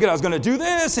 Lord, I was thinking I was going to do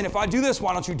this, and if I do this,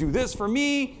 why don't you do this for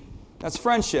me? That's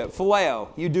friendship, phileo.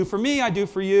 You do for me, I do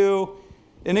for you.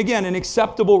 And again, an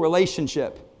acceptable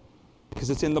relationship because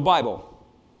it's in the Bible.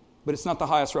 But it's not the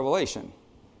highest revelation.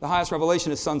 The highest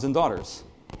revelation is sons and daughters.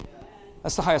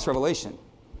 That's the highest revelation.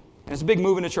 And it's a big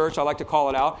move in the church. I like to call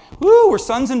it out. Woo, we're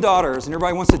sons and daughters. And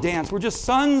everybody wants to dance. We're just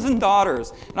sons and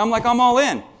daughters. And I'm like, I'm all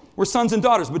in. We're sons and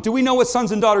daughters. But do we know what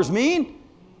sons and daughters mean?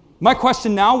 My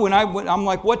question now, when I'm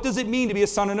like, what does it mean to be a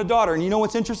son and a daughter? And you know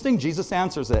what's interesting? Jesus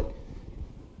answers it.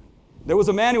 There was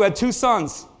a man who had 2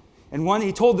 sons. And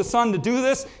he told the son to do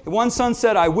this. The one son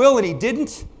said, I will, and he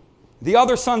didn't. The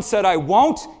other son said, I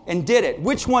won't, and did it.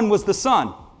 Which one was the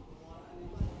son?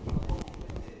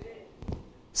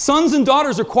 Sons and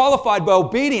daughters are qualified by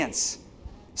obedience.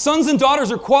 Sons and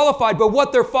daughters are qualified by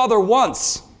what their father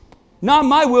wants. Not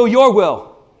my will, your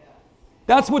will.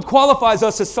 That's what qualifies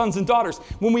us as sons and daughters.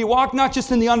 When we walk not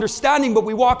just in the understanding, but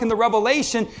we walk in the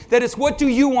revelation that it's, what do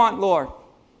you want, Lord?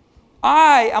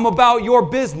 I am about your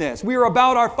business. We are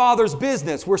about our Father's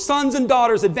business. We're sons and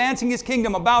daughters advancing His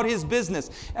kingdom about His business.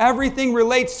 Everything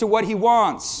relates to what He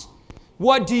wants.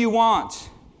 What do you want?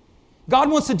 God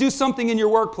wants to do something in your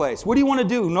workplace. What do you want to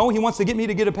do? No, He wants to get me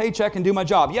to get a paycheck and do my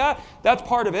job. Yeah, that's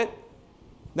part of it.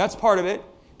 That's part of it.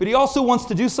 But He also wants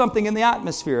to do something in the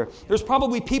atmosphere. There's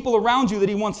probably people around you that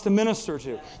He wants to minister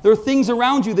to. There are things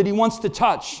around you that He wants to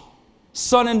touch.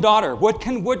 Son and daughter,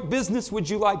 what business would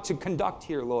you like to conduct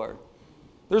here, Lord?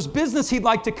 There's business He'd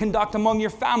like to conduct among your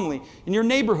family, in your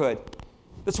neighborhood.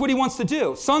 That's what He wants to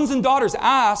do. Sons and daughters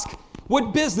ask,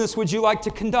 what business would you like to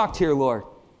conduct here, Lord?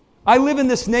 I live in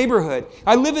this neighborhood.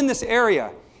 I live in this area.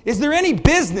 Is there any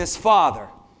business, Father,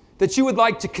 that you would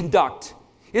like to conduct?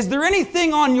 Is there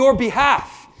anything on your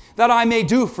behalf that I may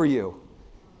do for you?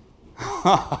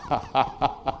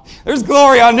 There's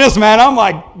glory on this, man. I'm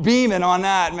like beaming on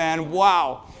that, man.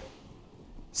 Wow.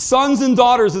 Sons and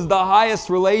daughters is the highest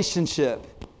relationship.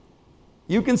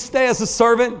 You can stay as a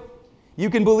servant. You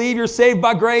can believe you're saved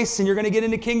by grace and you're going to get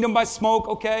into kingdom by smoke,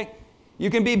 okay? You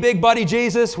can be big buddy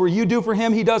Jesus, where you do for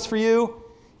Him, He does for you,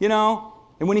 you know?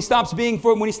 And when He stops doing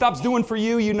for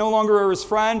you, you no longer are His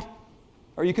friend.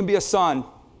 Or you can be a son.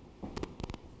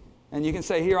 And you can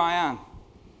say, here I am.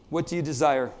 What do you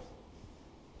desire?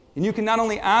 And you can not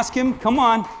only ask Him, come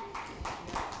on.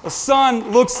 A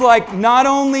son looks like not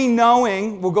only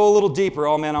knowing, we'll go a little deeper.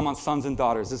 Oh man, I'm on sons and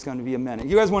daughters. This is going to be a minute.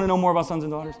 You guys want to know more about sons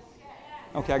and daughters?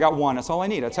 Okay, I got one. That's all I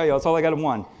need. I tell you, that's all I got in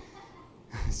one.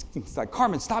 It's like,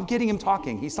 Carmen, stop getting him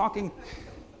talking. He's talking.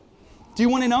 Do you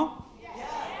want to know?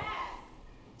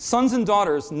 Sons and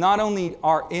daughters not only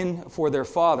are in for their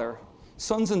father,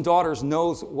 sons and daughters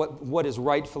knows what is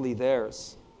rightfully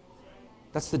theirs.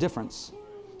 That's the difference.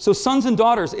 So sons and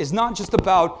daughters is not just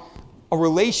about a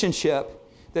relationship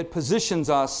that positions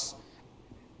us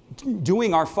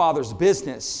doing our Father's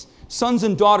business. Sons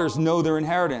and daughters know their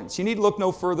inheritance. You need to look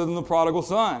no further than the prodigal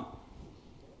son.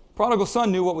 Prodigal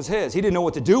son knew what was his. He didn't know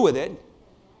what to do with it,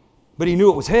 but he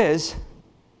knew it was his,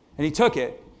 and he took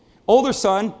it. Older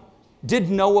son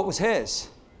didn't know what was his.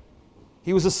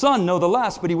 He was a son, no the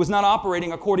less, but he was not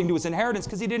operating according to his inheritance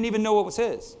because he didn't even know what was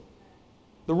his.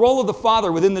 The role of the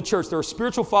father within the church, there are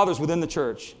spiritual fathers within the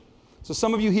church. So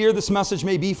some of you here, this message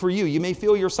may be for you. You may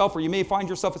feel yourself, or you may find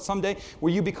yourself at some day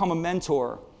where you become a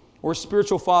mentor or a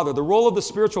spiritual father. The role of the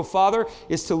spiritual father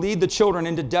is to lead the children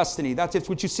into destiny. That's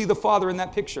what you see the father in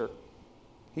that picture.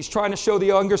 He's trying to show the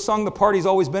younger son the party's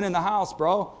always been in the house,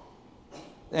 bro.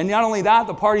 And not only that,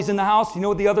 the party's in the house. You know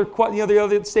what the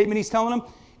other statement he's telling them?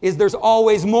 Is there's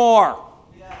always more.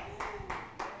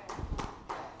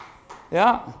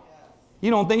 Yeah?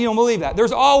 You don't believe that.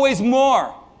 There's always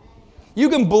more. You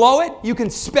can blow it, you can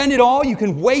spend it all, you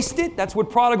can waste it. That's what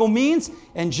prodigal means.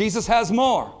 And Jesus has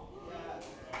more.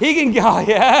 He can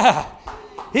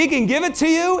He can give it to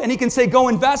you and He can say, go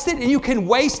invest it, and you can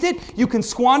waste it, you can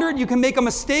squander it, you can make a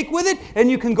mistake with it, and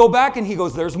you can go back and He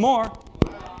goes, there's more.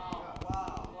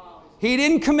 He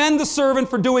didn't commend the servant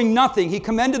for doing nothing. He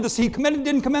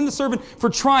didn't commend the servant for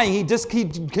trying. He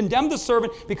condemned the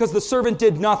servant because the servant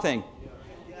did nothing.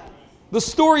 The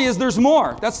story is there's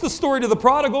more. That's the story to the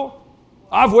prodigal.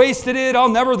 I've wasted it. I'll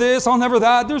never this. I'll never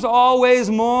that. There's always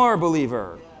more,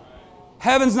 believer.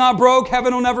 Heaven's not broke.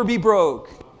 Heaven will never be broke.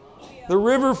 The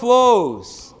river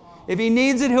flows. If He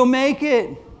needs it, He'll make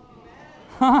it.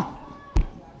 If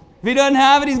He doesn't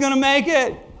have it, He's going to make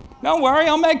it. Don't worry.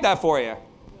 I'll make that for you.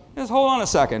 Just hold on a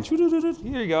second.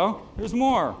 Here you go. There's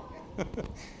more.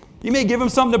 You may give Him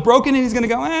something that's broken and He's going to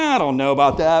go, I don't know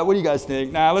about that. What do you guys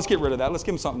think? Nah, let's get rid of that. Let's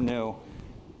give Him something new.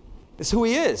 It's who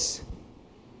He is.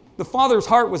 The Father's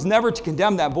heart was never to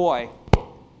condemn that boy.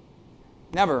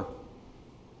 Never.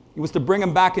 It was to bring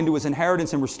him back into his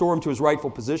inheritance and restore him to his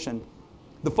rightful position.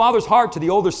 The Father's heart to the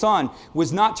older son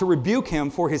was not to rebuke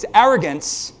him for his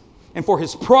arrogance and for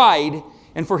his pride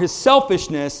and for his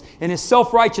selfishness and his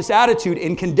self-righteous attitude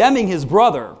in condemning his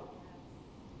brother.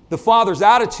 The Father's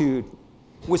attitude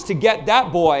was to get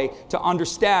that boy to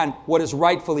understand what is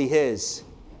rightfully his.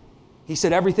 He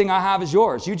said, everything I have is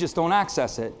yours. You just don't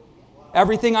access it.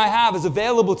 Everything I have is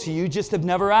available to you, just have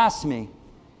never asked me.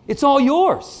 It's all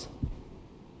yours.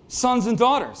 Sons and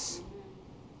daughters.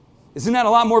 Isn't that a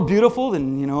lot more beautiful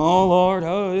than, oh Lord,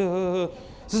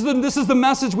 This is the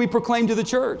message we proclaim to the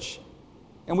church.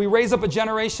 And we raise up a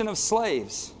generation of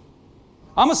slaves.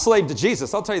 I'm a slave to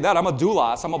Jesus, I'll tell you that. I'm a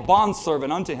doulos, I'm a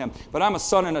bondservant unto Him. But I'm a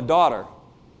son and a daughter.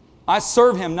 I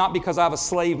serve Him not because I have a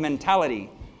slave mentality.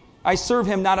 I serve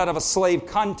Him not out of a slave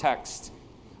context.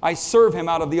 I serve him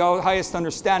out of the highest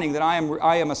understanding that I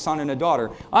am a son and a daughter.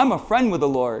 I'm a friend with the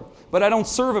Lord, but I don't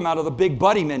serve him out of the big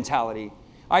buddy mentality.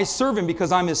 I serve him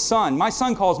because I'm his son. My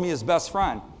son calls me his best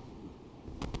friend.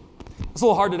 It's a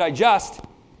little hard to digest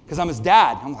because I'm his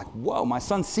dad. I'm like, whoa, my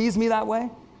son sees me that way?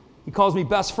 He calls me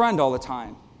best friend all the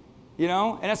time. You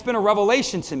know? And it's been a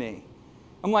revelation to me.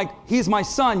 I'm like, he's my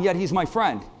son, yet he's my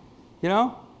friend. You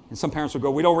know? And some parents would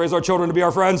go, we don't raise our children to be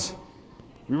our friends.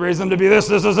 We raise them to be this.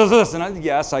 And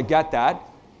yes, I get that.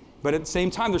 But at the same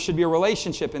time, there should be a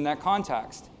relationship in that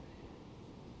context.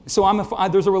 So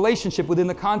there's a relationship within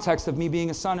the context of me being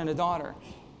a son and a daughter.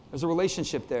 There's a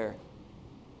relationship there.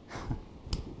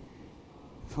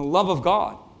 The love of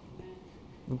God.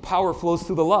 The power flows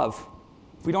through the love.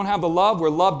 If we don't have the love, we're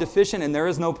love deficient and there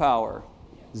is no power.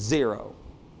 Zero.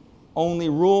 Only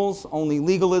rules, only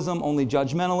legalism, only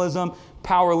judgmentalism,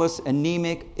 powerless,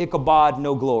 anemic, Ichabod,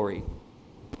 no glory.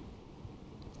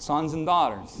 Sons and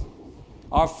daughters.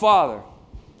 Our Father,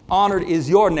 honored is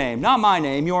your name. Not my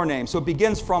name, your name. So it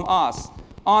begins from us.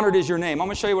 Honored is your name. I'm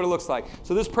going to show you what it looks like.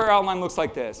 So this prayer outline looks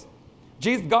like this.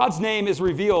 God's name is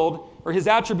revealed, or his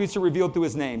attributes are revealed through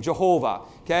his name, Jehovah.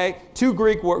 Okay?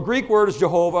 Greek word is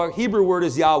Jehovah. Hebrew word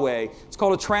is Yahweh. It's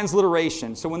called a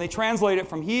transliteration. So when they translate it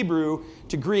from Hebrew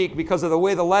to Greek, because of the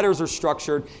way the letters are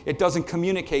structured, it doesn't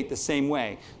communicate the same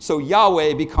way. So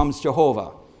Yahweh becomes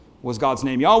Jehovah. Was God's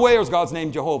name Yahweh or was God's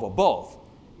name Jehovah? Both.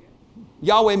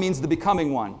 Yahweh means the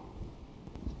becoming one.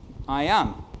 I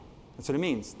am. That's what it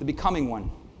means. The becoming one.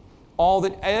 All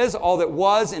that is, all that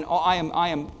was, and I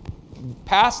am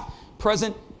past,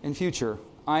 present, and future.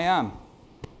 I am.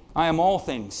 I am all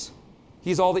things.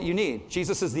 He's all that you need.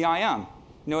 Jesus is the I am.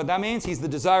 You know what that means? He's the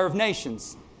desire of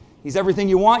nations. He's everything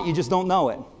you want, you just don't know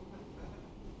it.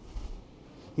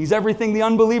 He's everything the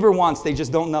unbeliever wants, they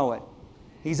just don't know it.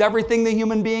 He's everything the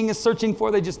human being is searching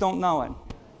for, they just don't know it.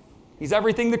 He's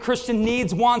everything the Christian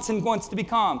needs, wants, and wants to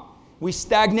become. We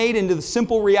stagnate into the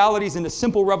simple realities, into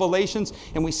simple revelations,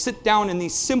 and we sit down in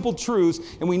these simple truths,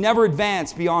 and we never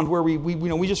advance beyond where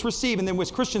we just receive, and then as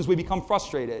Christians we become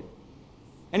frustrated.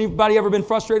 Anybody ever been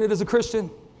frustrated as a Christian?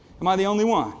 Am I the only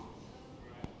one?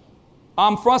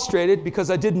 I'm frustrated because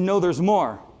I didn't know there's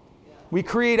more. We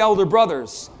create elder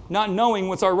brothers, not knowing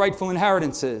what our rightful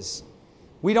inheritance is.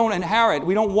 We don't inherit.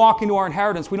 We don't walk into our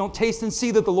inheritance. We don't taste and see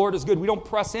that the Lord is good. We don't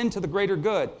press into the greater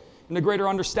good and the greater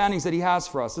understandings that he has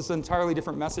for us. This is an entirely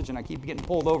different message, and I keep getting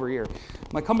pulled over here.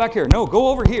 I'm like, come back here. No, go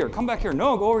over here. Come back here.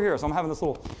 No, go over here. So I'm having this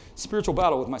little spiritual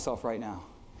battle with myself right now.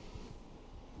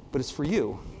 But it's for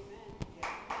you.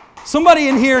 Somebody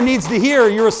in here needs to hear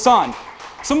you're a son.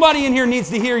 Somebody in here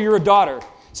needs to hear you're a daughter.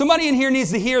 Somebody in here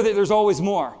needs to hear that there's always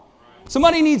more.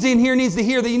 Somebody in here needs to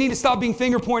hear that you need to stop being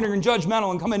finger-pointing and judgmental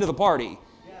and come into the party.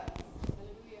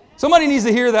 Somebody needs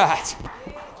to hear that.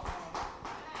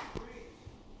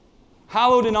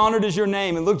 Hallowed and honored is your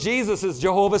name. And look, Jesus is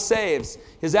Jehovah saves.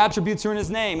 His attributes are in his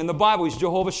name. In the Bible, he's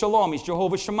Jehovah Shalom. He's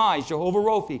Jehovah Shammah. He's Jehovah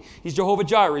Rophi. He's Jehovah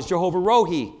Jireh. He's Jehovah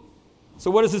Rohi. So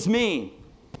what does this mean?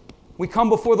 We come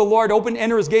before the Lord,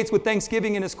 enter his gates with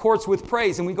thanksgiving and his courts with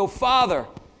praise. And we go, Father,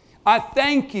 I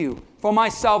thank you for my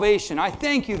salvation. I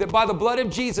thank you that by the blood of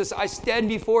Jesus, I stand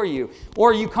before you.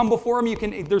 Or you come before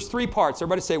him, there's three parts.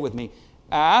 Everybody say it with me.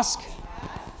 Ask,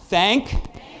 thank,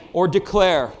 or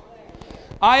declare.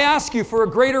 I ask you for a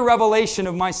greater revelation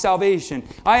of my salvation.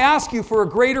 I ask you for a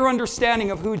greater understanding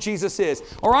of who Jesus is.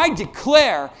 Or I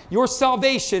declare your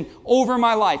salvation over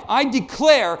my life. I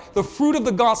declare the fruit of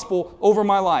the gospel over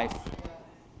my life.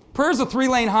 Prayer is a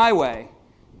 3-lane highway.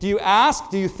 Do you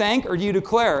ask, do you thank, or do you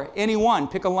declare? Any one,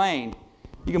 pick a lane.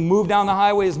 You can move down the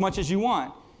highway as much as you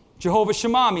want. Jehovah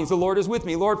Shammah means the Lord is with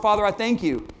me. Lord, Father, I thank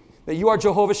you that you are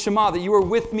Jehovah Shammah, that you are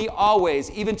with me always,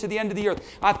 even to the end of the earth.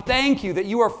 I thank you that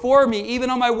you are for me,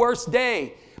 even on my worst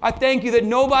day. I thank you that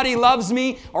nobody loves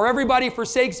me or everybody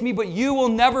forsakes me, but you will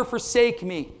never forsake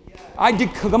me.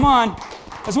 Come on.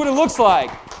 That's what it looks like.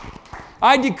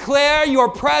 I declare your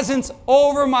presence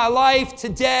over my life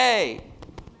today.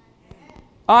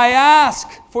 I ask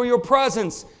for your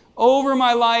presence over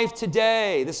my life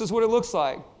today. This is what it looks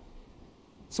like.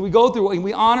 So we go through and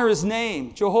we honor his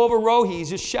name. Jehovah Rohi, he's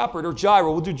just shepherd, or Jireh.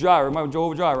 We'll do Jireh,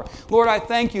 Jehovah Jireh. Lord, I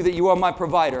thank you that you are my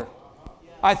provider.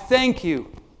 I thank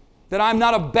you that I'm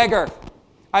not a beggar.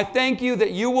 I thank you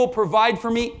that you will provide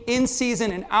for me in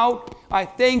season and out. I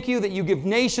thank you that you give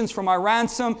nations for my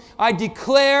ransom. I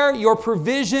declare your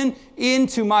provision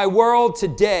into my world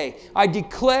today. I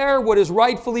declare what is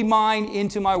rightfully mine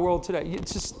into my world today.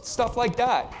 It's just stuff like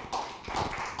that.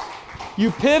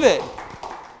 You pivot.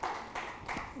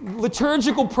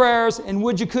 Liturgical prayers and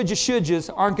would you, could you, should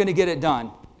yous aren't going to get it done.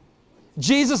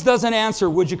 Jesus doesn't answer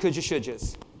would you, could you, should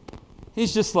yous.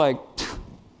 He's just like,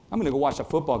 I'm going to go watch a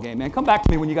football game, man. Come back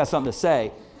to me when you got something to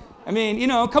say. I mean,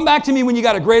 come back to me when you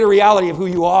got a greater reality of who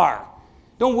you are.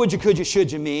 Don't would you, could you,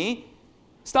 should you me.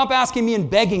 Stop asking me and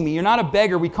begging me. You're not a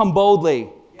beggar. We come boldly.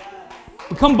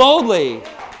 We come boldly. You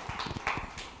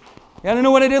got to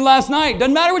know what I did last night.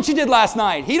 Doesn't matter what you did last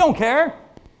night. He don't care.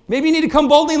 Maybe you need to come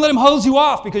boldly and let him hose you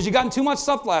off because you got too much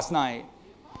stuff last night.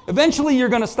 Eventually, you're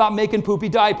going to stop making poopy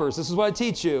diapers. This is what I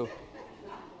teach you.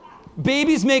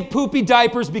 Babies make poopy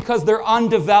diapers because they're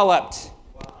undeveloped.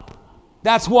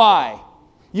 That's why.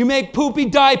 You make poopy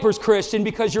diapers, Christian,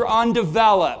 because you're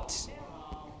undeveloped.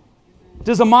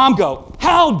 Does a mom go,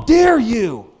 how dare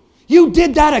you? You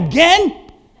did that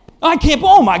again? I can't,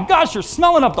 oh my gosh, you're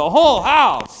smelling up the whole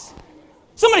house.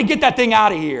 Somebody get that thing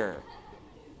out of here.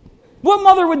 What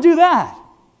mother would do that?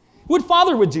 What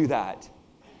father would do that?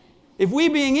 If we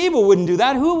being evil wouldn't do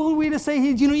that, who are we to say,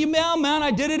 man, I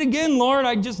did it again, Lord.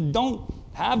 I just don't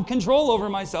have control over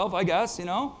myself, I guess,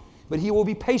 But he will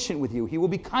be patient with you. He will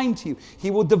be kind to you.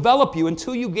 He will develop you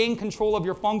until you gain control of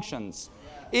your functions.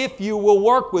 If you will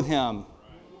work with him.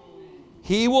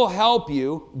 He will help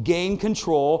you gain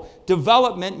control.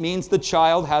 Development means the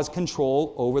child has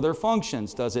control over their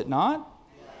functions, does it not?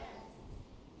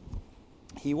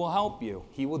 He will help you.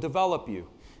 He will develop you.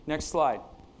 Next slide.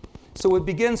 So it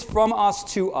begins from us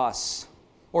to us,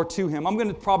 or to him. I'm going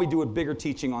to probably do a bigger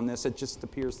teaching on this. It just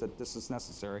appears that this is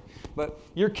necessary. But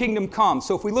your kingdom come.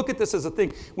 So if we look at this as a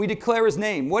thing, we declare his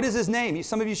name. What is his name?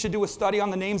 Some of you should do a study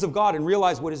on the names of God and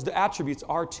realize what his attributes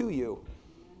are to you.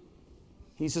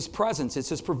 He's his presence. It's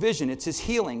his provision. It's his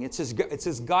healing. It's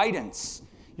his guidance.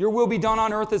 Your will be done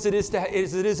on earth as it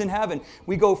is in heaven.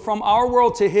 We go from our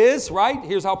world to his, right?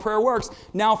 Here's how prayer works.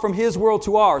 Now from his world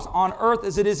to ours. On earth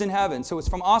as it is in heaven. So it's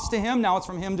from us to him. Now it's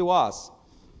from him to us.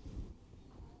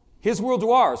 His world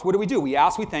to ours. What do? We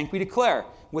ask, we thank, we declare.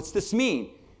 What's this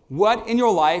mean? What in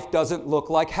your life doesn't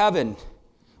look like heaven?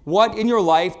 What in your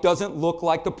life doesn't look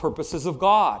like the purposes of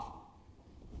God?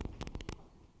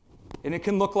 And it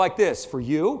can look like this. For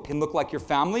you, it can look like your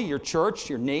family, your church,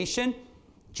 your nation,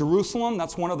 Jerusalem.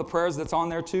 That's one of the prayers that's on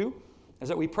there too, is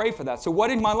that we pray for that. So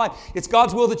what in my life? It's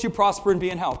God's will that you prosper and be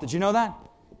in health. Did you know that?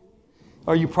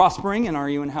 Are you prospering and are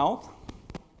you in health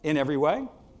in every way?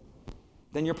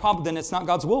 Then it's not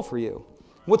God's will for you.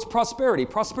 What's prosperity?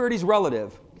 Prosperity is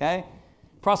relative, okay?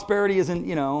 Prosperity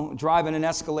isn't, driving an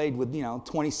Escalade with,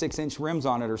 26-inch rims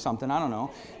on it or something. I don't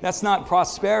know. That's not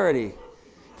prosperity.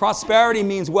 Prosperity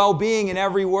means well-being in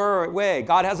every way.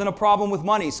 God hasn't a problem with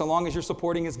money so long as you're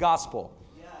supporting his gospel.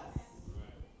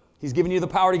 He's given you the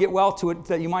power to get wealth to it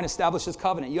that you might establish his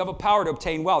covenant. You have a power to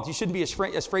obtain wealth. You shouldn't be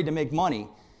afraid to make money.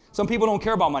 Some people don't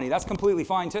care about money. That's completely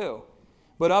fine too.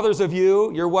 But others of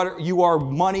you, you are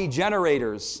money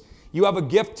generators. You have a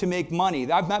gift to make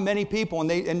money. I've met many people,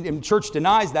 and church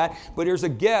denies that, but there's a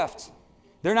gift.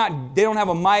 They don't have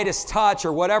a Midas touch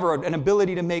or whatever, an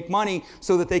ability to make money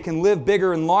so that they can live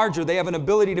bigger and larger. They have an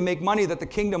ability to make money that the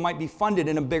kingdom might be funded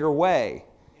in a bigger way.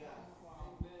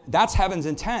 That's heaven's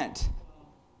intent.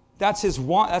 That's his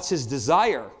want. That's his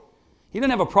desire. He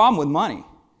doesn't have a problem with money.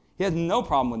 He has no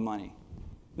problem with money.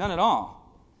 None at all.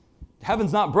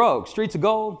 Heaven's not broke. Streets of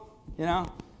gold,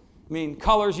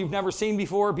 colors you've never seen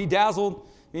before, bedazzled.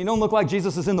 You don't look like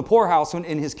Jesus is in the poorhouse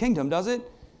in his kingdom, does it?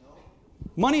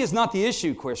 Money is not the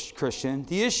issue, Christian.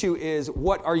 The issue is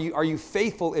are you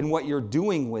faithful in what you're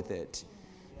doing with it?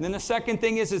 And then the second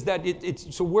thing is that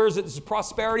so where is it? Is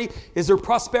prosperity? Is there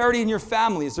prosperity in your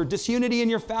family? Is there disunity in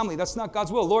your family? That's not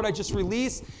God's will. Lord, I just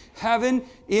release heaven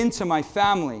into my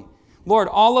family. Lord,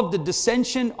 all of the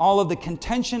dissension, all of the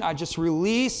contention, I just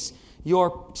release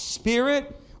your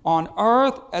spirit on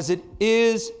earth as it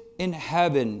is in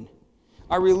heaven.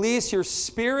 I release your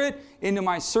spirit into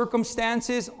my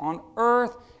circumstances on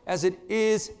earth as it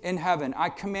is in heaven. I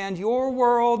command your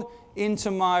world into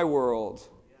my world.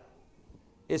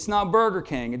 It's not Burger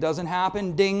King. It doesn't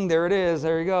happen. Ding, there it is.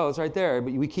 There you go. It's right there.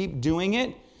 But we keep doing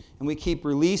it, and we keep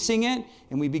releasing it,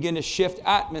 and we begin to shift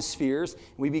atmospheres,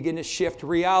 and we begin to shift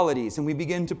realities, and we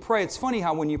begin to pray. It's funny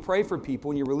how when you pray for people,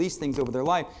 when you release things over their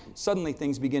life, suddenly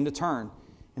things begin to turn,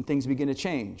 and things begin to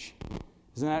change.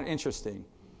 Isn't that interesting?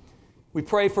 We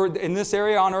pray for, in this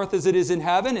area on earth as it is in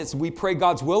heaven, we pray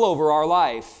God's will over our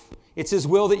life. It's his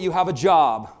will that you have a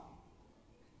job.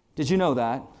 Did you know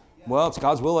that? Well, it's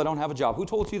God's will I don't have a job. Who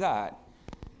told you that?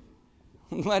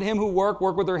 Let him who work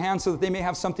with their hands so that they may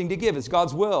have something to give. It's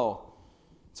God's will.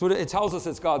 That's what it tells us.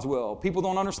 It's God's will. People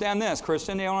don't understand this,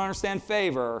 Christian. They don't understand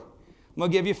favor. I'm going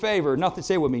to give you favor. Nothing,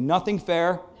 say with me, nothing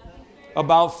fair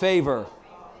about favor.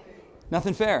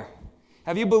 Nothing fair.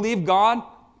 Have you believed God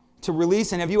to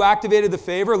release, and have you activated the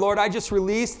favor? Lord, I just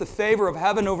release the favor of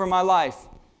heaven over my life.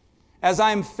 As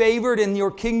I am favored in your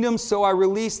kingdom, so I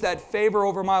release that favor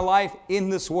over my life in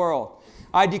this world.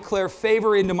 I declare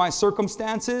favor into my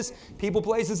circumstances, people,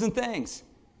 places, and things.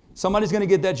 Somebody's going to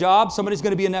get that job, somebody's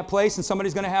going to be in that place, and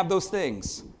somebody's going to have those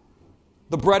things.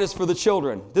 The bread is for the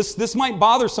children. This might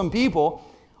bother some people.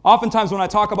 Oftentimes when I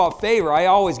talk about favor, I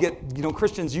always get,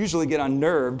 Christians usually get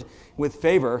unnerved with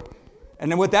favor.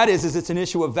 And then what that is it's an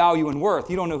issue of value and worth.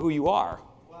 You don't know who you are.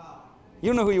 You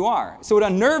don't know who you are. So it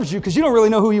unnerves you because you don't really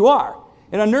know who you are.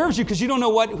 It unnerves you because you don't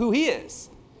know who He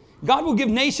is. God will give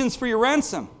nations for your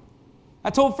ransom. I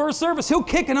told first service, He'll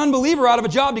kick an unbeliever out of a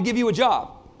job to give you a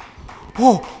job.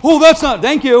 Oh, that's not,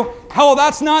 thank you. Oh,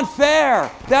 that's not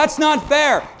fair. That's not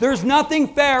fair. There's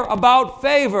nothing fair about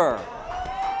favor.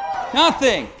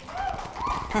 Nothing.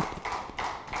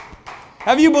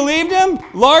 Have you believed Him?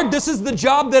 Lord, this is the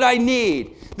job that I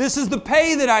need. This is the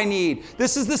pay that I need.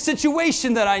 This is the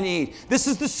situation that I need. This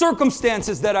is the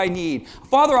circumstances that I need.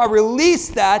 Father, I release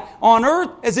that on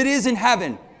earth as it is in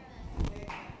heaven.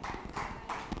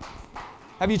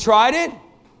 Have you tried it?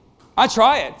 I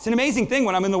try it. It's an amazing thing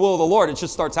when I'm in the will of the Lord. It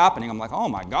just starts happening. I'm like, oh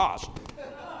my gosh.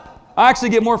 I actually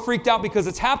get more freaked out because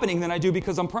it's happening than I do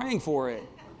because I'm praying for it.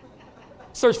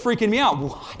 It starts freaking me out.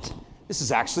 What? This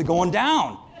is actually going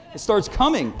down. It starts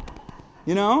coming.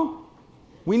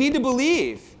 We need to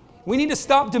believe. We need to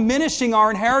stop diminishing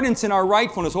our inheritance and our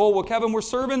rightfulness. Oh, well, Kevin, we're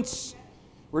servants.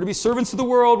 We're to be servants of the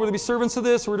world. We're to be servants of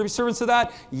this. We're to be servants of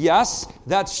that. Yes,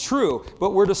 that's true.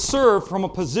 But we're to serve from a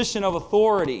position of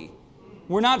authority.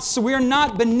 We're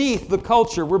not beneath the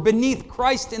culture. We're beneath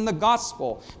Christ in the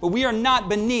gospel. But we are not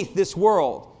beneath this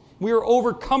world. We are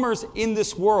overcomers in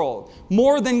this world.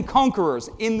 More than conquerors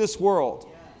in this world.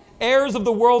 Heirs of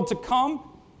the world to come.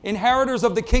 Inheritors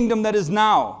of the kingdom that is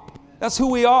now. That's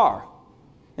who we are.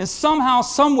 And somehow,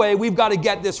 some way, we've got to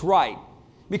get this right.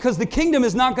 Because the kingdom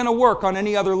is not going to work on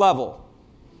any other level.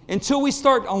 Until we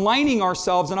start aligning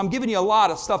ourselves, and I'm giving you a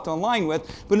lot of stuff to align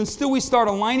with, but until we start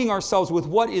aligning ourselves with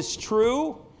what is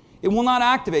true, it will not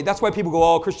activate. That's why people go,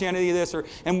 oh, Christianity this,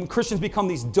 and Christians become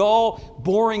these dull,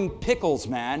 boring pickles,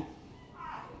 man.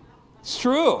 It's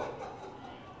true.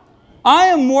 I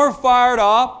am more fired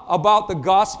up about the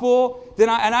gospel and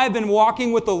I've been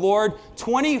walking with the Lord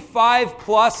 25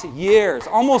 plus years.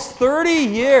 Almost 30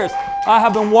 years I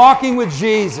have been walking with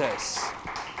Jesus.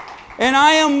 And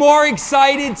I am more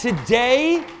excited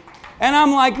today. And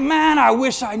I'm like, man, I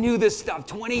wish I knew this stuff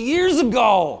 20 years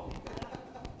ago.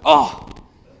 Oh,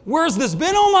 where's this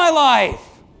been all my life?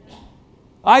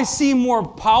 I see more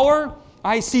power.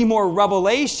 I see more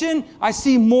revelation. I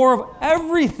see more of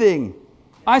everything.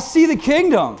 I see the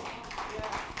kingdom.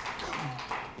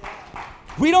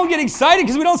 We don't get excited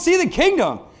because we don't see the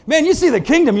kingdom. Man, you see the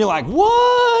kingdom, you're like,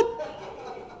 what?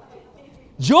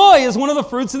 Joy is one of the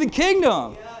fruits of the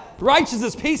kingdom.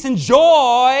 Righteousness, peace, and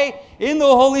joy in the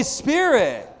Holy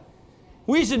Spirit.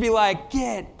 We should be like,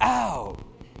 get out.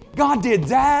 God did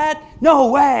that? No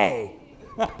way.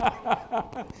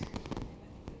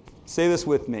 Say this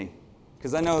with me,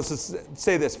 because I know this is,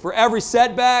 say this. For every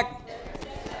setback,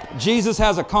 Jesus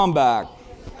has a comeback.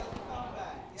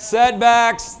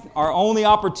 Setbacks are only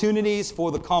opportunities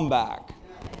for the comeback.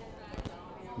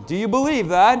 Do you believe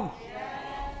that?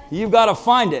 You've got to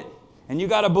find it, and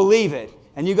you've got to believe it,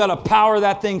 and you've got to power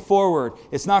that thing forward.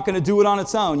 It's not going to do it on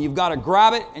its own. You've got to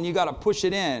grab it, and you've got to push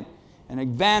it in and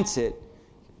advance it.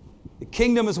 The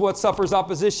kingdom is what suffers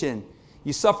opposition.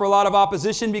 You suffer a lot of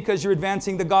opposition because you're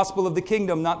advancing the gospel of the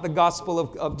kingdom, not the gospel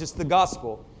of just the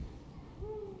gospel.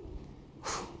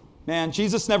 Man,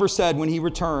 Jesus never said when He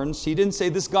returns, He didn't say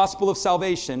this gospel of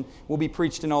salvation will be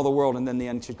preached in all the world and then the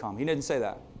end should come. He didn't say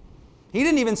that. He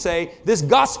didn't even say this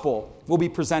gospel will be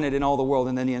presented in all the world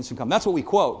and then the end should come. That's what we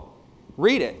quote.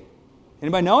 Read it.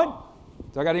 Anybody know it?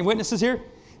 Do I got any witnesses here?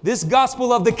 This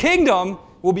gospel of the kingdom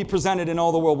will be presented in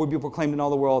all the world, will be proclaimed in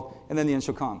all the world, and then the end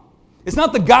shall come. It's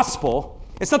not the gospel.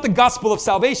 It's not the gospel of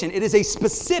salvation. It is a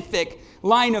specific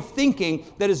line of thinking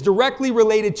that is directly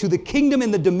related to the kingdom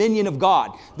and the dominion of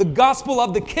God. The gospel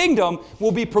of the kingdom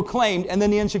will be proclaimed, and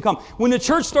then the end should come. When the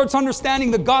church starts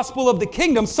understanding the gospel of the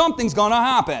kingdom, something's going to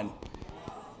happen.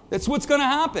 That's what's going to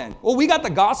happen. Well, we got the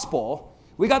gospel.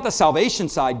 We got the salvation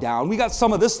side down. We got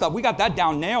some of this stuff. We got that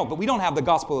down nailed, but we don't have the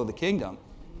gospel of the kingdom.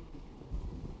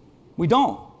 We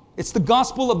don't. It's the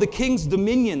gospel of the king's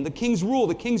dominion, the king's rule,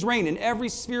 the king's reign in every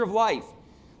sphere of life.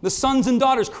 The sons and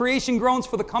daughters, creation groans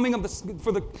for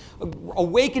the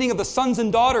awakening of the sons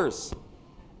and daughters.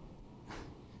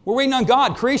 We're waiting on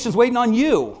God. Creation's waiting on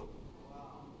you.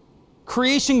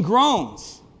 Creation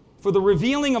groans for the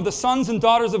revealing of the sons and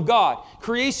daughters of God.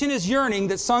 Creation is yearning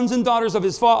that sons and daughters of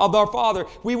our Father,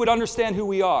 we would understand who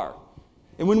we are.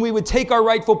 And when we would take our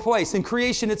rightful place, then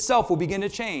creation itself will begin to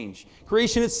change.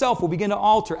 Creation itself will begin to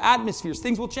alter. Atmospheres,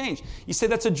 things will change. You say,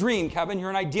 that's a dream, Kevin.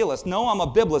 You're an idealist. No, I'm a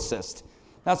biblicist.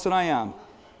 That's what I am.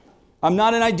 I'm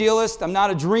not an idealist. I'm not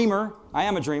a dreamer. I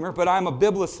am a dreamer, but I'm a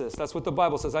biblicist. That's what the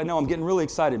Bible says. I know. I'm getting really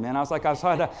excited, man. I guess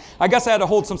I had to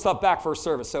hold some stuff back for a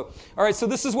service. So, all right, so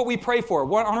this is what we pray for.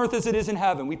 What on earth as it is in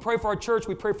heaven. We pray for our church.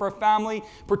 We pray for our family.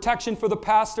 Protection for the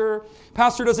pastor.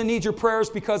 Pastor doesn't need your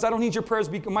prayers because I don't need your prayers.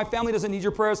 Because my family doesn't need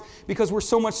your prayers because we're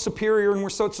so much superior and we're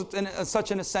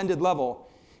such an ascended level.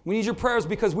 We need your prayers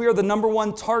because we are the number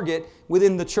one target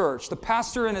within the church. The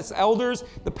pastor and its elders,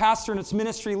 the pastor and its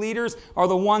ministry leaders are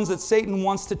the ones that Satan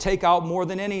wants to take out more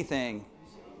than anything.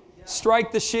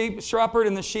 Strike the shepherd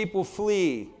and the sheep will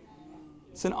flee.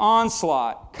 It's an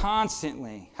onslaught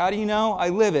constantly. How do you know? I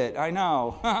live it. I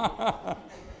know.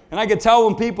 And I can tell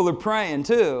when people are praying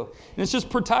too. And it's just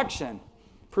protection.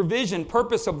 Provision,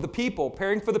 purpose of the people,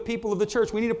 praying for the people of the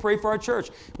church. We need to pray for our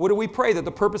church. What do we pray? That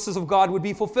the purposes of God would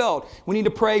be fulfilled. We need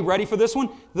to pray, ready for this one?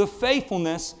 The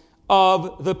faithfulness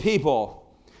of the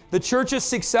people. The church's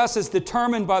success is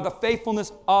determined by the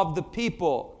faithfulness of the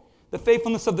people. The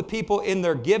faithfulness of the people in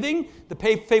their giving, the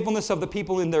faithfulness of the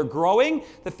people in their growing,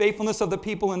 the faithfulness of the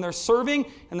people in their serving,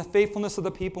 and the faithfulness of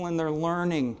the people in their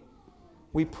learning.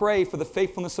 We pray for the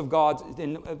faithfulness of God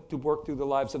to work through the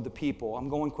lives of the people. I'm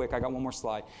going quick. I got one more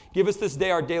slide. Give us this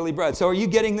day our daily bread. So are you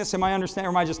getting this? Am I understanding? Or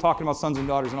am I just talking about sons and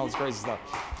daughters and all this crazy stuff?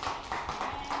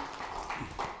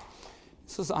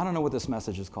 I don't know what this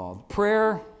message is called.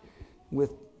 Prayer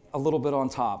with a little bit on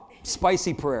top.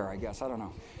 Spicy prayer, I guess. I don't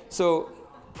know. So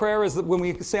prayer is when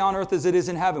we say on earth as it is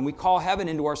in heaven. We call heaven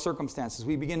into our circumstances.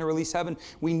 We begin to release heaven.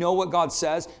 We know what God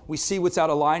says. We see what's out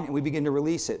of line, and we begin to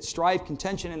release it. Strife,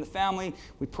 contention in the family.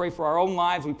 We pray for our own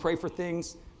lives. We pray for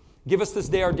things. Give us this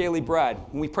day our daily bread.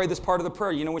 When we pray this part of the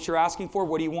prayer, you know what you're asking for?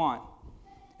 What do you want?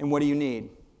 And what do you need?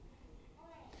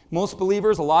 Most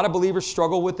believers, a lot of believers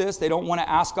struggle with this. They don't want to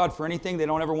ask God for anything. They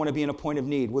don't ever want to be in a point of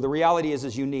need. Well, the reality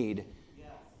is you need.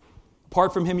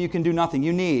 Apart from Him, you can do nothing.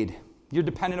 You need. You're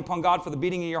dependent upon God for the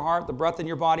beating of your heart, the breath in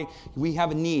your body. We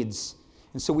have needs.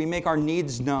 And so we make our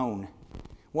needs known.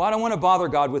 Well, I don't want to bother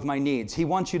God with my needs. He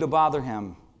wants you to bother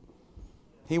Him.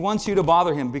 He wants you to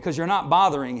bother Him because you're not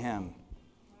bothering Him.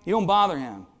 You don't bother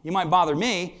Him. You might bother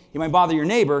me. You might bother your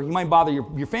neighbor. You might bother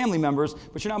your family members.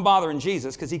 But you're not bothering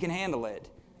Jesus because He can handle it.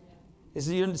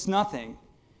 It's nothing.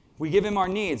 We give Him our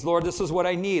needs. Lord, this is what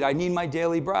I need. I need my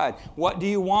daily bread. What do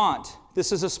you want?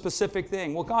 This is a specific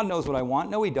thing. Well, God knows what I want.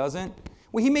 No, He doesn't.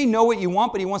 Well, He may know what you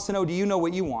want, but He wants to know, do you know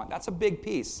what you want? That's a big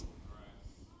piece.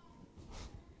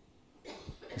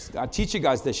 I teach you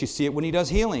guys this. You see it when He does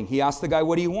healing. He asks the guy,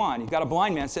 what do you want? He's got a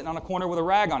blind man sitting on a corner with a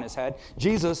rag on his head.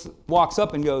 Jesus walks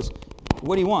up and goes,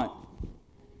 what do you want?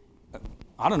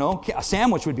 I don't know. A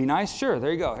sandwich would be nice. Sure,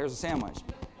 there you go. Here's a sandwich.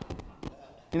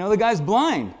 You know, the guy's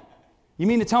blind. You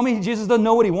mean to tell me Jesus doesn't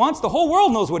know what He wants? The whole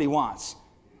world knows what He wants.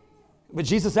 But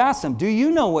Jesus asked him, do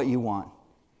you know what you want?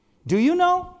 Do you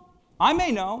know? I may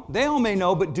know. They all may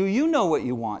know, but do you know what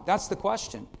you want? That's the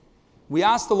question. We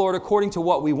ask the Lord according to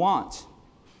what we want.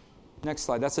 Next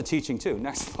slide. That's a teaching too.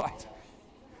 Next slide.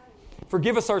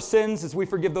 Forgive us our sins as we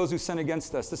forgive those who sin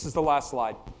against us. This is the last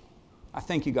slide. I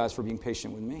thank you guys for being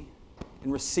patient with me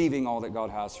and receiving all that God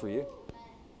has for you.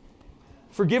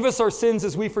 Forgive us our sins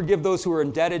as we forgive those who are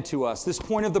indebted to us. This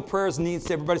point of the prayers needs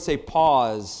to everybody say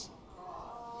pause.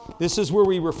 This is where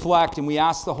we reflect and we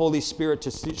ask the Holy Spirit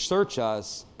to search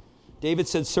us. David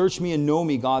said, search me and know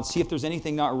me, God. See if there's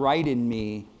anything not right in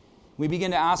me. We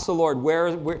begin to ask the Lord,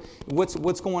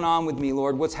 what's going on with me,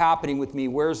 Lord? What's happening with me?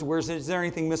 Is there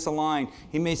anything misaligned?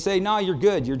 He may say, no, you're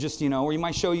good. You're just, or he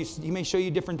may show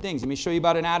you different things. He may show you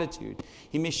about an attitude.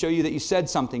 He may show you that you said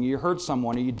something, or you hurt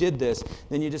someone, or you did this.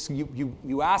 Then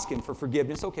you ask Him for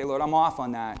forgiveness. Okay, Lord, I'm off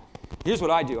on that. Here's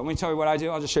what I do. I'm going to tell you what I do.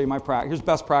 I'll just show you my practice. Here's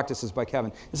best practices by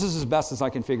Kevin. This is as best as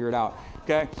I can figure it out.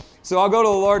 Okay? So I'll go to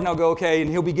the Lord and I'll go, okay, and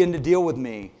He'll begin to deal with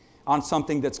me on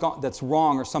something that's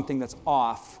wrong or something that's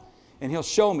off. And He'll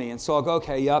show me. And so I'll go,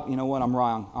 okay, yep, you know what? I'm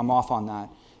wrong. I'm off on that.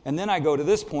 And then I go to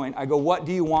this point. I go, what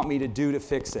do you want me to do to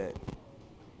fix it?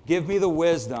 Give me the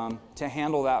wisdom to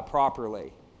handle that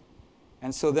properly.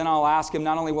 And so then I'll ask Him,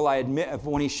 not only will I admit,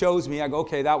 when He shows me, I go,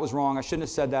 okay, that was wrong. I shouldn't have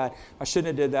said that. I shouldn't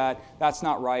have did that. That's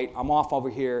not right. I'm off over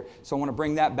here. So I want to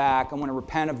bring that back. I want to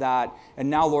repent of that. And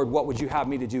now, Lord, what would you have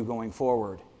me to do going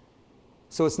forward?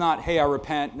 So it's not, hey, I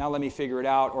repent, now let me figure it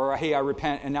out. Or, hey, I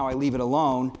repent, and now I leave it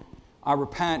alone. I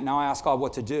repent, now I ask God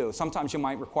what to do. Sometimes you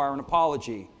might require an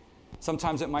apology.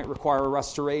 Sometimes it might require a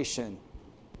restoration.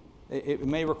 It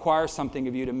may require something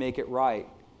of you to make it right.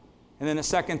 And then the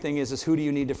second thing is who do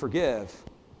you need to forgive?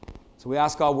 So we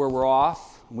ask God where we're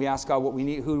off. We ask God what we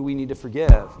need, who do we need to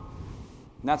forgive.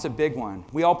 And that's a big one.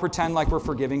 We all pretend like we're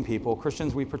forgiving people.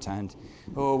 Christians, we pretend.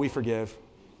 Oh, we forgive.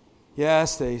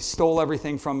 Yes, they stole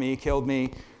everything from me, killed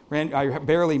me. I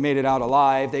barely made it out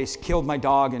alive. They killed my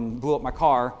dog and blew up my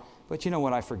car. But you know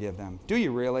what? I forgive them. Do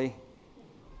you really?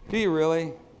 Do you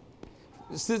really?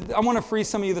 I want to free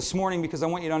some of you this morning because I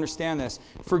want you to understand this.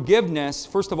 Forgiveness,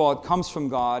 first of all, it comes from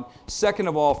God. Second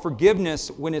of all,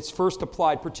 forgiveness, when it's first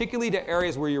applied, particularly to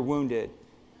areas where you're wounded.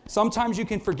 Sometimes you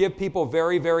can forgive people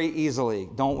very, very easily,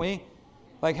 don't we?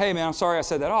 Like, hey, man, I'm sorry I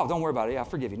said that. Oh, don't worry about it. Yeah, I'll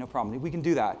forgive you. No problem. We can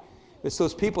do that. It's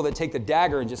those people that take the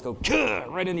dagger and just go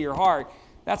right into your heart.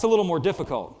 That's a little more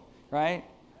difficult, right?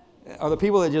 Or the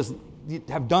people that just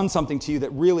have done something to you that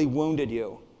really wounded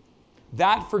you.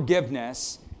 That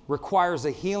forgiveness requires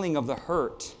a healing of the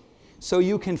hurt. So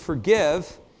you can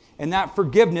forgive, and that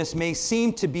forgiveness may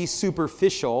seem to be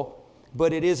superficial,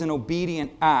 but it is an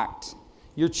obedient act.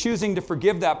 You're choosing to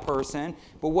forgive that person,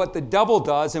 but what the devil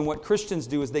does and what Christians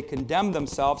do is they condemn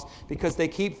themselves because they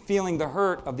keep feeling the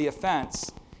hurt of the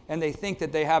offense, and they think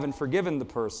that they haven't forgiven the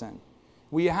person.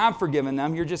 Well, you have forgiven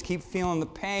them, you just keep feeling the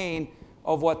pain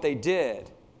of what they did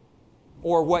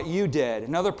or what you did.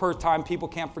 Another time, people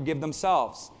can't forgive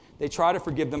themselves. They try to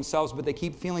forgive themselves, but they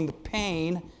keep feeling the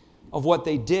pain of what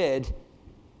they did,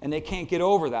 and they can't get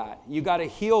over that. You got to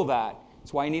heal that.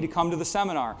 That's why you need to come to the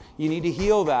seminar. You need to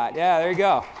heal that. Yeah, there you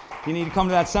go. You need to come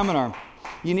to that seminar.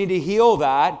 You need to heal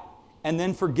that, and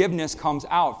then forgiveness comes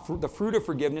out. The fruit of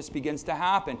forgiveness begins to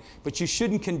happen. But you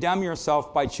shouldn't condemn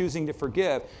yourself by choosing to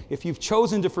forgive. If you've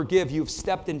chosen to forgive, you've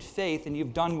stepped in faith, and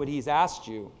you've done what He's asked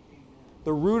you.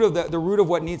 The root of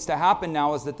what needs to happen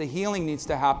now is that the healing needs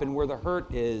to happen where the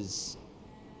hurt is.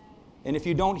 And if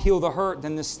you don't heal the hurt,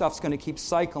 then this stuff's going to keep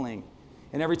cycling.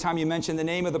 And every time you mention the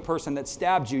name of the person that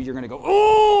stabbed you, you're going to go,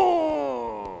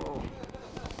 oh,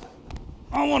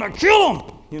 I want to kill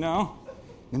him, you know?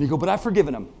 And you go, but I've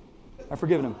forgiven him. I've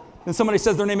forgiven him. Then somebody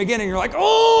says their name again, and you're like,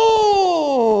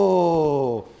 oh,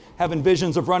 having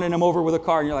visions of running him over with a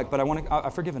car, and you're like, but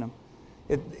I've forgiven him.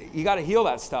 You got to heal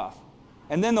that stuff.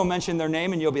 And then they'll mention their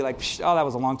name, and you'll be like, oh, that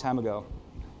was a long time ago.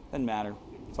 Doesn't matter.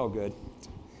 It's all good.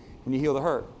 When you heal the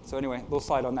hurt. So anyway, a little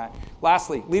slide on that.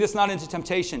 Lastly, lead us not into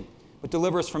temptation, but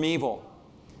deliver us from evil.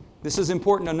 This is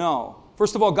important to know.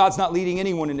 First of all, God's not leading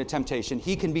anyone into temptation.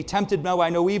 He can be tempted by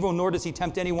no evil, nor does He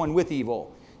tempt anyone with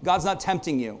evil. God's not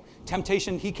tempting you.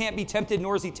 Temptation, He can't be tempted,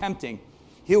 nor is He tempting.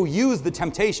 He'll use the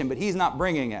temptation, but He's not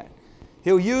bringing it.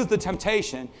 He'll use the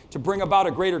temptation to bring about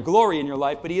a greater glory in your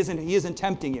life, but He isn't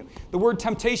tempting you. The word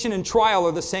temptation and trial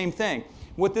are the same thing.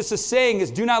 What this is saying is,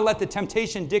 do not let the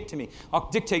temptation dictate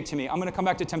to me. I'm going to come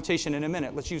back to temptation in a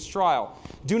minute. Let's use trial.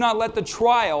 Do not let the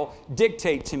trial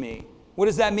dictate to me. What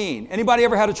does that mean? Anybody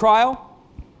ever had a trial?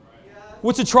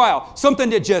 What's a trial? Something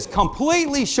that just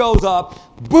completely shows up,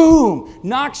 boom,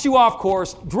 knocks you off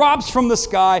course, drops from the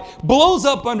sky, blows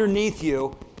up underneath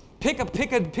you. Pick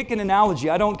an analogy,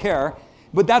 I don't care,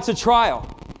 but that's a trial.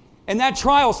 And that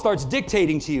trial starts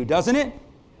dictating to you, doesn't it?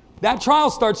 That trial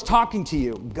starts talking to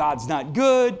you. God's not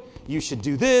good. You should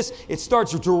do this. It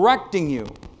starts directing you.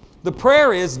 The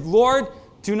prayer is, Lord,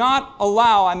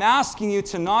 I'm asking you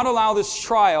to not allow this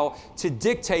trial to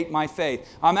dictate my faith.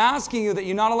 I'm asking you that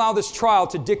you not allow this trial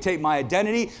to dictate my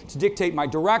identity, to dictate my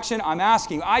direction.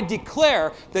 I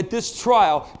declare that this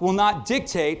trial will not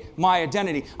dictate my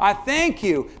identity. I thank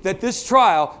you that this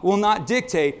trial will not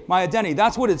dictate my identity.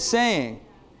 That's what it's saying.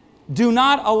 Do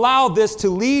not allow this to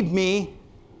lead me.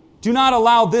 Do not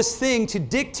allow this thing to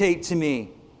dictate to me.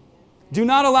 Do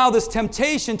not allow this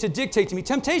temptation to dictate to me.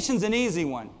 Temptation's an easy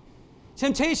one.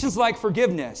 Temptation's like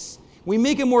forgiveness. We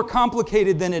make it more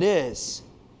complicated than it is.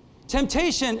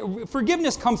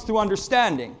 Forgiveness comes through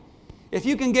understanding. If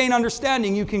you can gain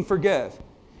understanding, you can forgive.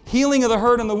 Healing of the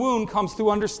hurt and the wound comes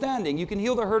through understanding. You can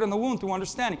heal the hurt and the wound through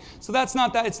understanding. So it's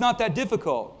not that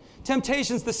difficult.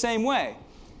 Temptation's the same way.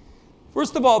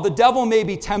 First of all, the devil may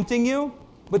be tempting you,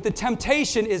 but the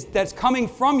temptation that's coming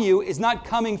from you is not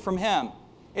coming from him.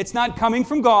 It's not coming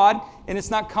from God, and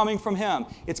it's not coming from him.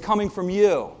 It's coming from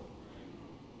you.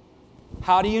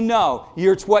 How do you know?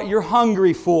 It's what you're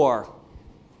hungry for.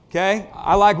 Okay?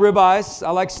 I like ribeyes.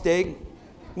 I like steak. A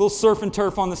little surf and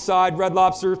turf on the side. Red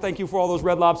Lobster. Thank you for all those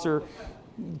Red Lobster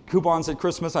coupons at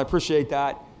Christmas. I appreciate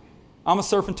that. I'm a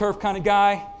surf and turf kind of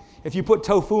guy. If you put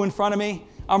tofu in front of me,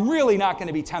 I'm really not going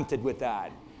to be tempted with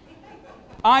that.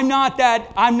 I'm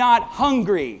not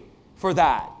hungry for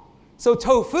that. So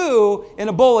tofu in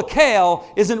a bowl of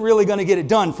kale isn't really going to get it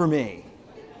done for me.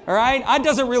 All right? That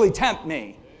doesn't really tempt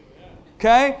me.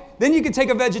 Okay? Then you can take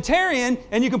a vegetarian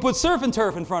and you can put surf and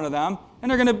turf in front of them,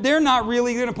 and they're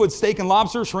gonna put steak and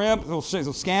lobster, shrimp, little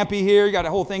scampi here. You got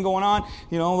a whole thing going on.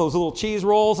 You know, those little cheese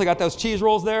rolls. I got those cheese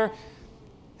rolls there.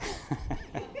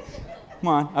 Come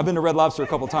on, I've been to Red Lobster a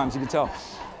couple times. You can tell.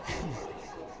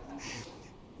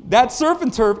 That surf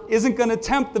and turf isn't going to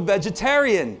tempt the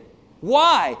vegetarian.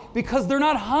 Why? Because they're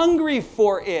not hungry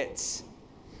for it.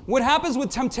 What happens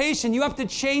with temptation, you have to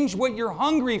change what you're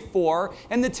hungry for,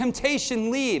 and the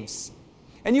temptation leaves.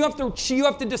 And you have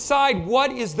to decide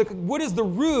what is the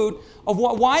root of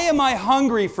why am I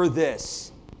hungry for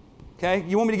this? Okay?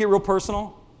 You want me to get real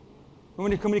personal? You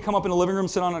want me to come up in the living room,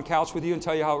 sit on a couch with you and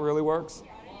tell you how it really works?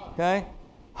 Okay?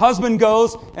 Husband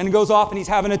goes off and he's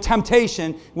having a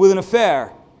temptation with an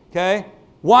affair. Okay?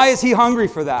 Why is he hungry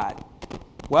for that?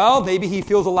 Well, maybe he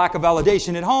feels a lack of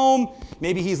validation at home.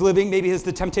 Maybe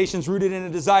the temptation's rooted in a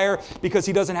desire because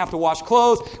he doesn't have to wash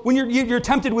clothes. When you're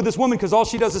tempted with this woman because all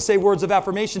she does is say words of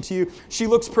affirmation to you, she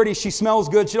looks pretty, she smells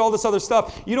good, all this other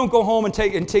stuff. You don't go home and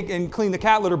clean the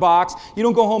cat litter box. You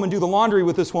don't go home and do the laundry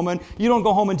with this woman. You don't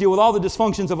go home and deal with all the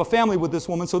dysfunctions of a family with this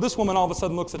woman. So this woman all of a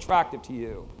sudden looks attractive to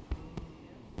you.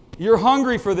 You're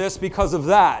hungry for this because of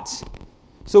that.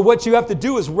 So what you have to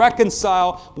do is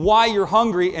reconcile why you're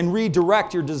hungry and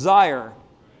redirect your desire.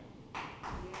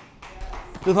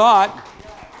 The thought,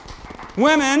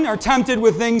 women are tempted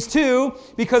with things too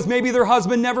because maybe their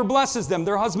husband never blesses them.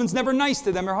 Their husband's never nice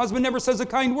to them. Their husband never says a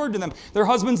kind word to them. Their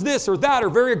husband's this or that or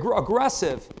very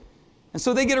aggressive. And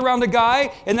so they get around a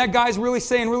guy and that guy's really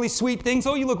saying really sweet things.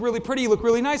 Oh, you look really pretty. You look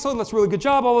really nice. Oh, that's a really good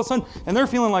job all of a sudden. And they're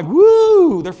feeling like,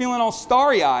 woo! They're feeling all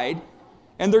starry-eyed.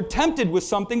 And they're tempted with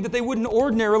something that they wouldn't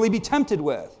ordinarily be tempted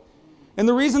with. And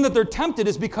the reason that they're tempted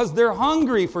is because they're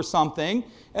hungry for something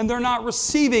and they're not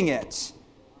receiving it.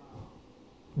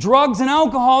 Drugs and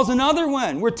alcohol is another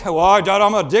one.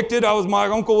 I'm addicted. My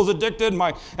uncle was addicted.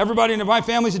 Everybody in my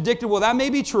family's addicted. Well, that may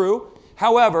be true.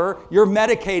 However, you're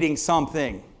medicating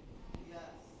something.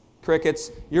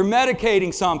 Crickets. You're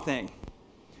medicating something.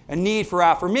 A need for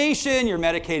affirmation, you're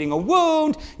medicating a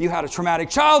wound, you had a traumatic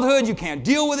childhood, you can't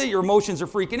deal with it, your emotions are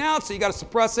freaking out, so you got to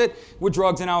suppress it with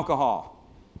drugs and alcohol.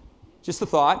 Just a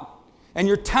thought. And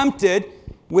you're tempted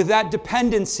with that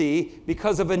dependency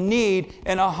because of a need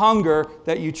and a hunger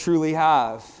that you truly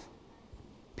have.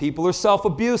 People are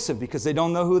self-abusive because they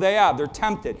don't know who they are. They're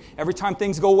tempted. Every time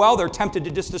things go well, they're tempted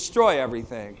to just destroy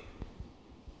everything.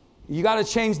 You got to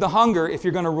change the hunger if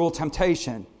you're going to rule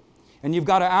temptation. And you've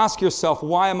got to ask yourself,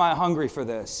 why am I hungry for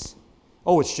this?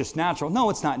 Oh, it's just natural.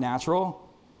 No, it's not natural.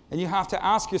 And you have to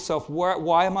ask yourself,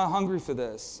 why am I hungry for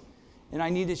this? And I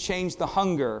need to change the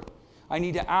hunger. I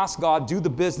need to ask God, do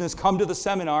the business, come to the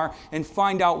seminar, and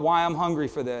find out why I'm hungry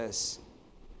for this.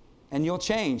 And you'll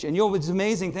change. And it's an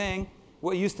amazing thing.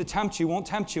 What used to tempt you won't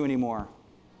tempt you anymore.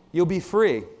 You'll be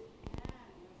free.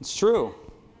 It's true.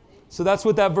 So that's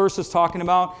what that verse is talking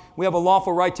about. We have a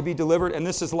lawful right to be delivered. And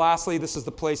this is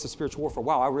the place of spiritual warfare.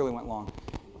 Wow, I really went long.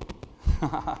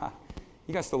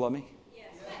 You guys still love me? Yes.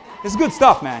 This is good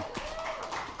stuff, man.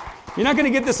 You're not going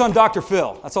to get this on Dr.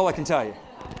 Phil. That's all I can tell you.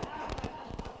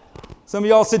 Some of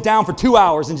y'all sit down for 2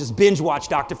 hours and just binge watch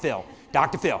Dr. Phil.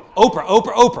 Dr. Phil.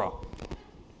 Oprah.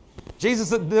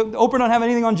 Jesus, Oprah don't have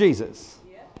anything on Jesus.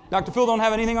 Dr. Phil don't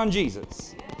have anything on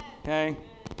Jesus. Okay?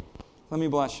 Let me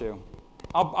bless you.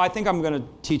 I think I'm going to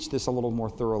teach this a little more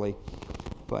thoroughly.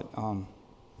 But,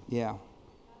 yeah.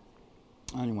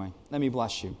 Anyway, let me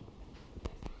bless you.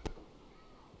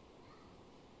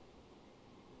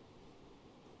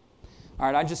 All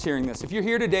right, I'm just hearing this. If you're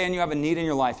here today and you have a need in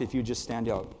your life, if you just stand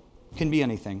out, it can be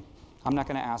anything. I'm not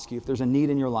going to ask you. If there's a need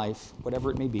in your life,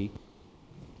 whatever it may be,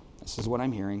 this is what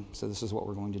I'm hearing, so this is what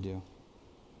we're going to do.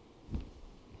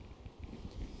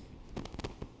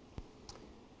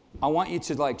 I want you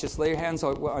to just lay your hands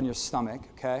on your stomach,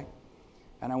 okay?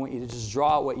 And I want you to just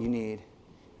draw out what you need.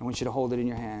 I want you to hold it in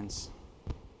your hands.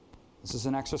 This is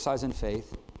an exercise in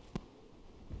faith.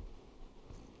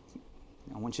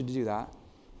 I want you to do that.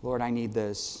 Lord, I need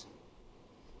this.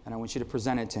 And I want you to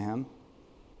present it to Him.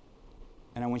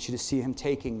 And I want you to see Him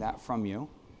taking that from you.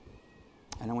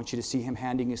 And I want you to see Him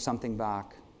handing you something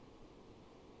back.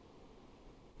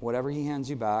 Whatever He hands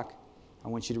you back, I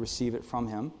want you to receive it from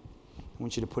Him. I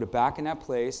want you to put it back in that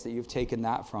place that you've taken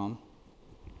that from.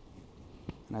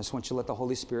 And I just want you to let the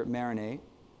Holy Spirit marinate.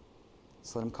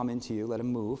 Just let Him come into you. Let Him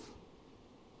move.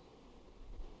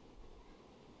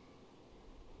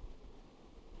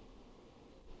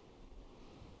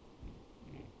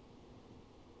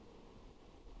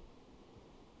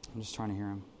 I'm just trying to hear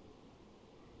Him.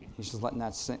 He's just letting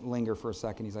that linger for a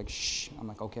second. He's like, shh. I'm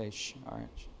like, okay, shh. All right.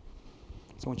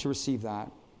 So I want you to receive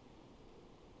that.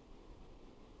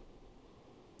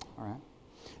 All right?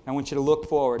 I want you to look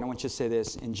forward, and I want you to say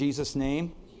this. In Jesus'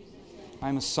 name, I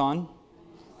am a son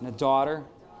and a daughter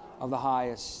of the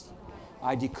highest.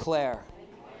 I declare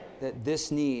that this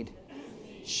need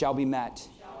shall be met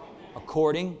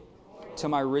according to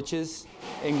my riches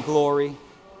and glory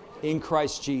in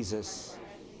Christ Jesus.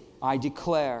 I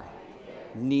declare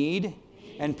need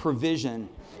and provision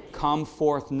come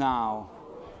forth now,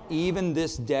 even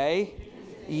this day,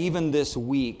 even this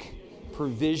week.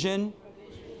 Provision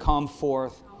come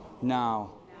forth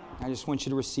now. I just want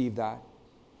you to receive that.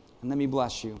 And let me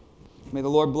bless you. May the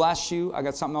Lord bless you. I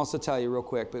got something else to tell you real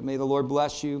quick, but may the Lord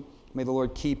bless you. May the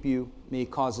Lord keep you. May He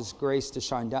cause His grace to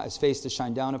shine down, His face to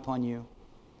shine down upon you.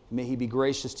 May He be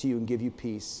gracious to you and give you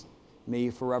peace. May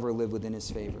you forever live within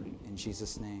His favor. In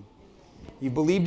Jesus' name. You believed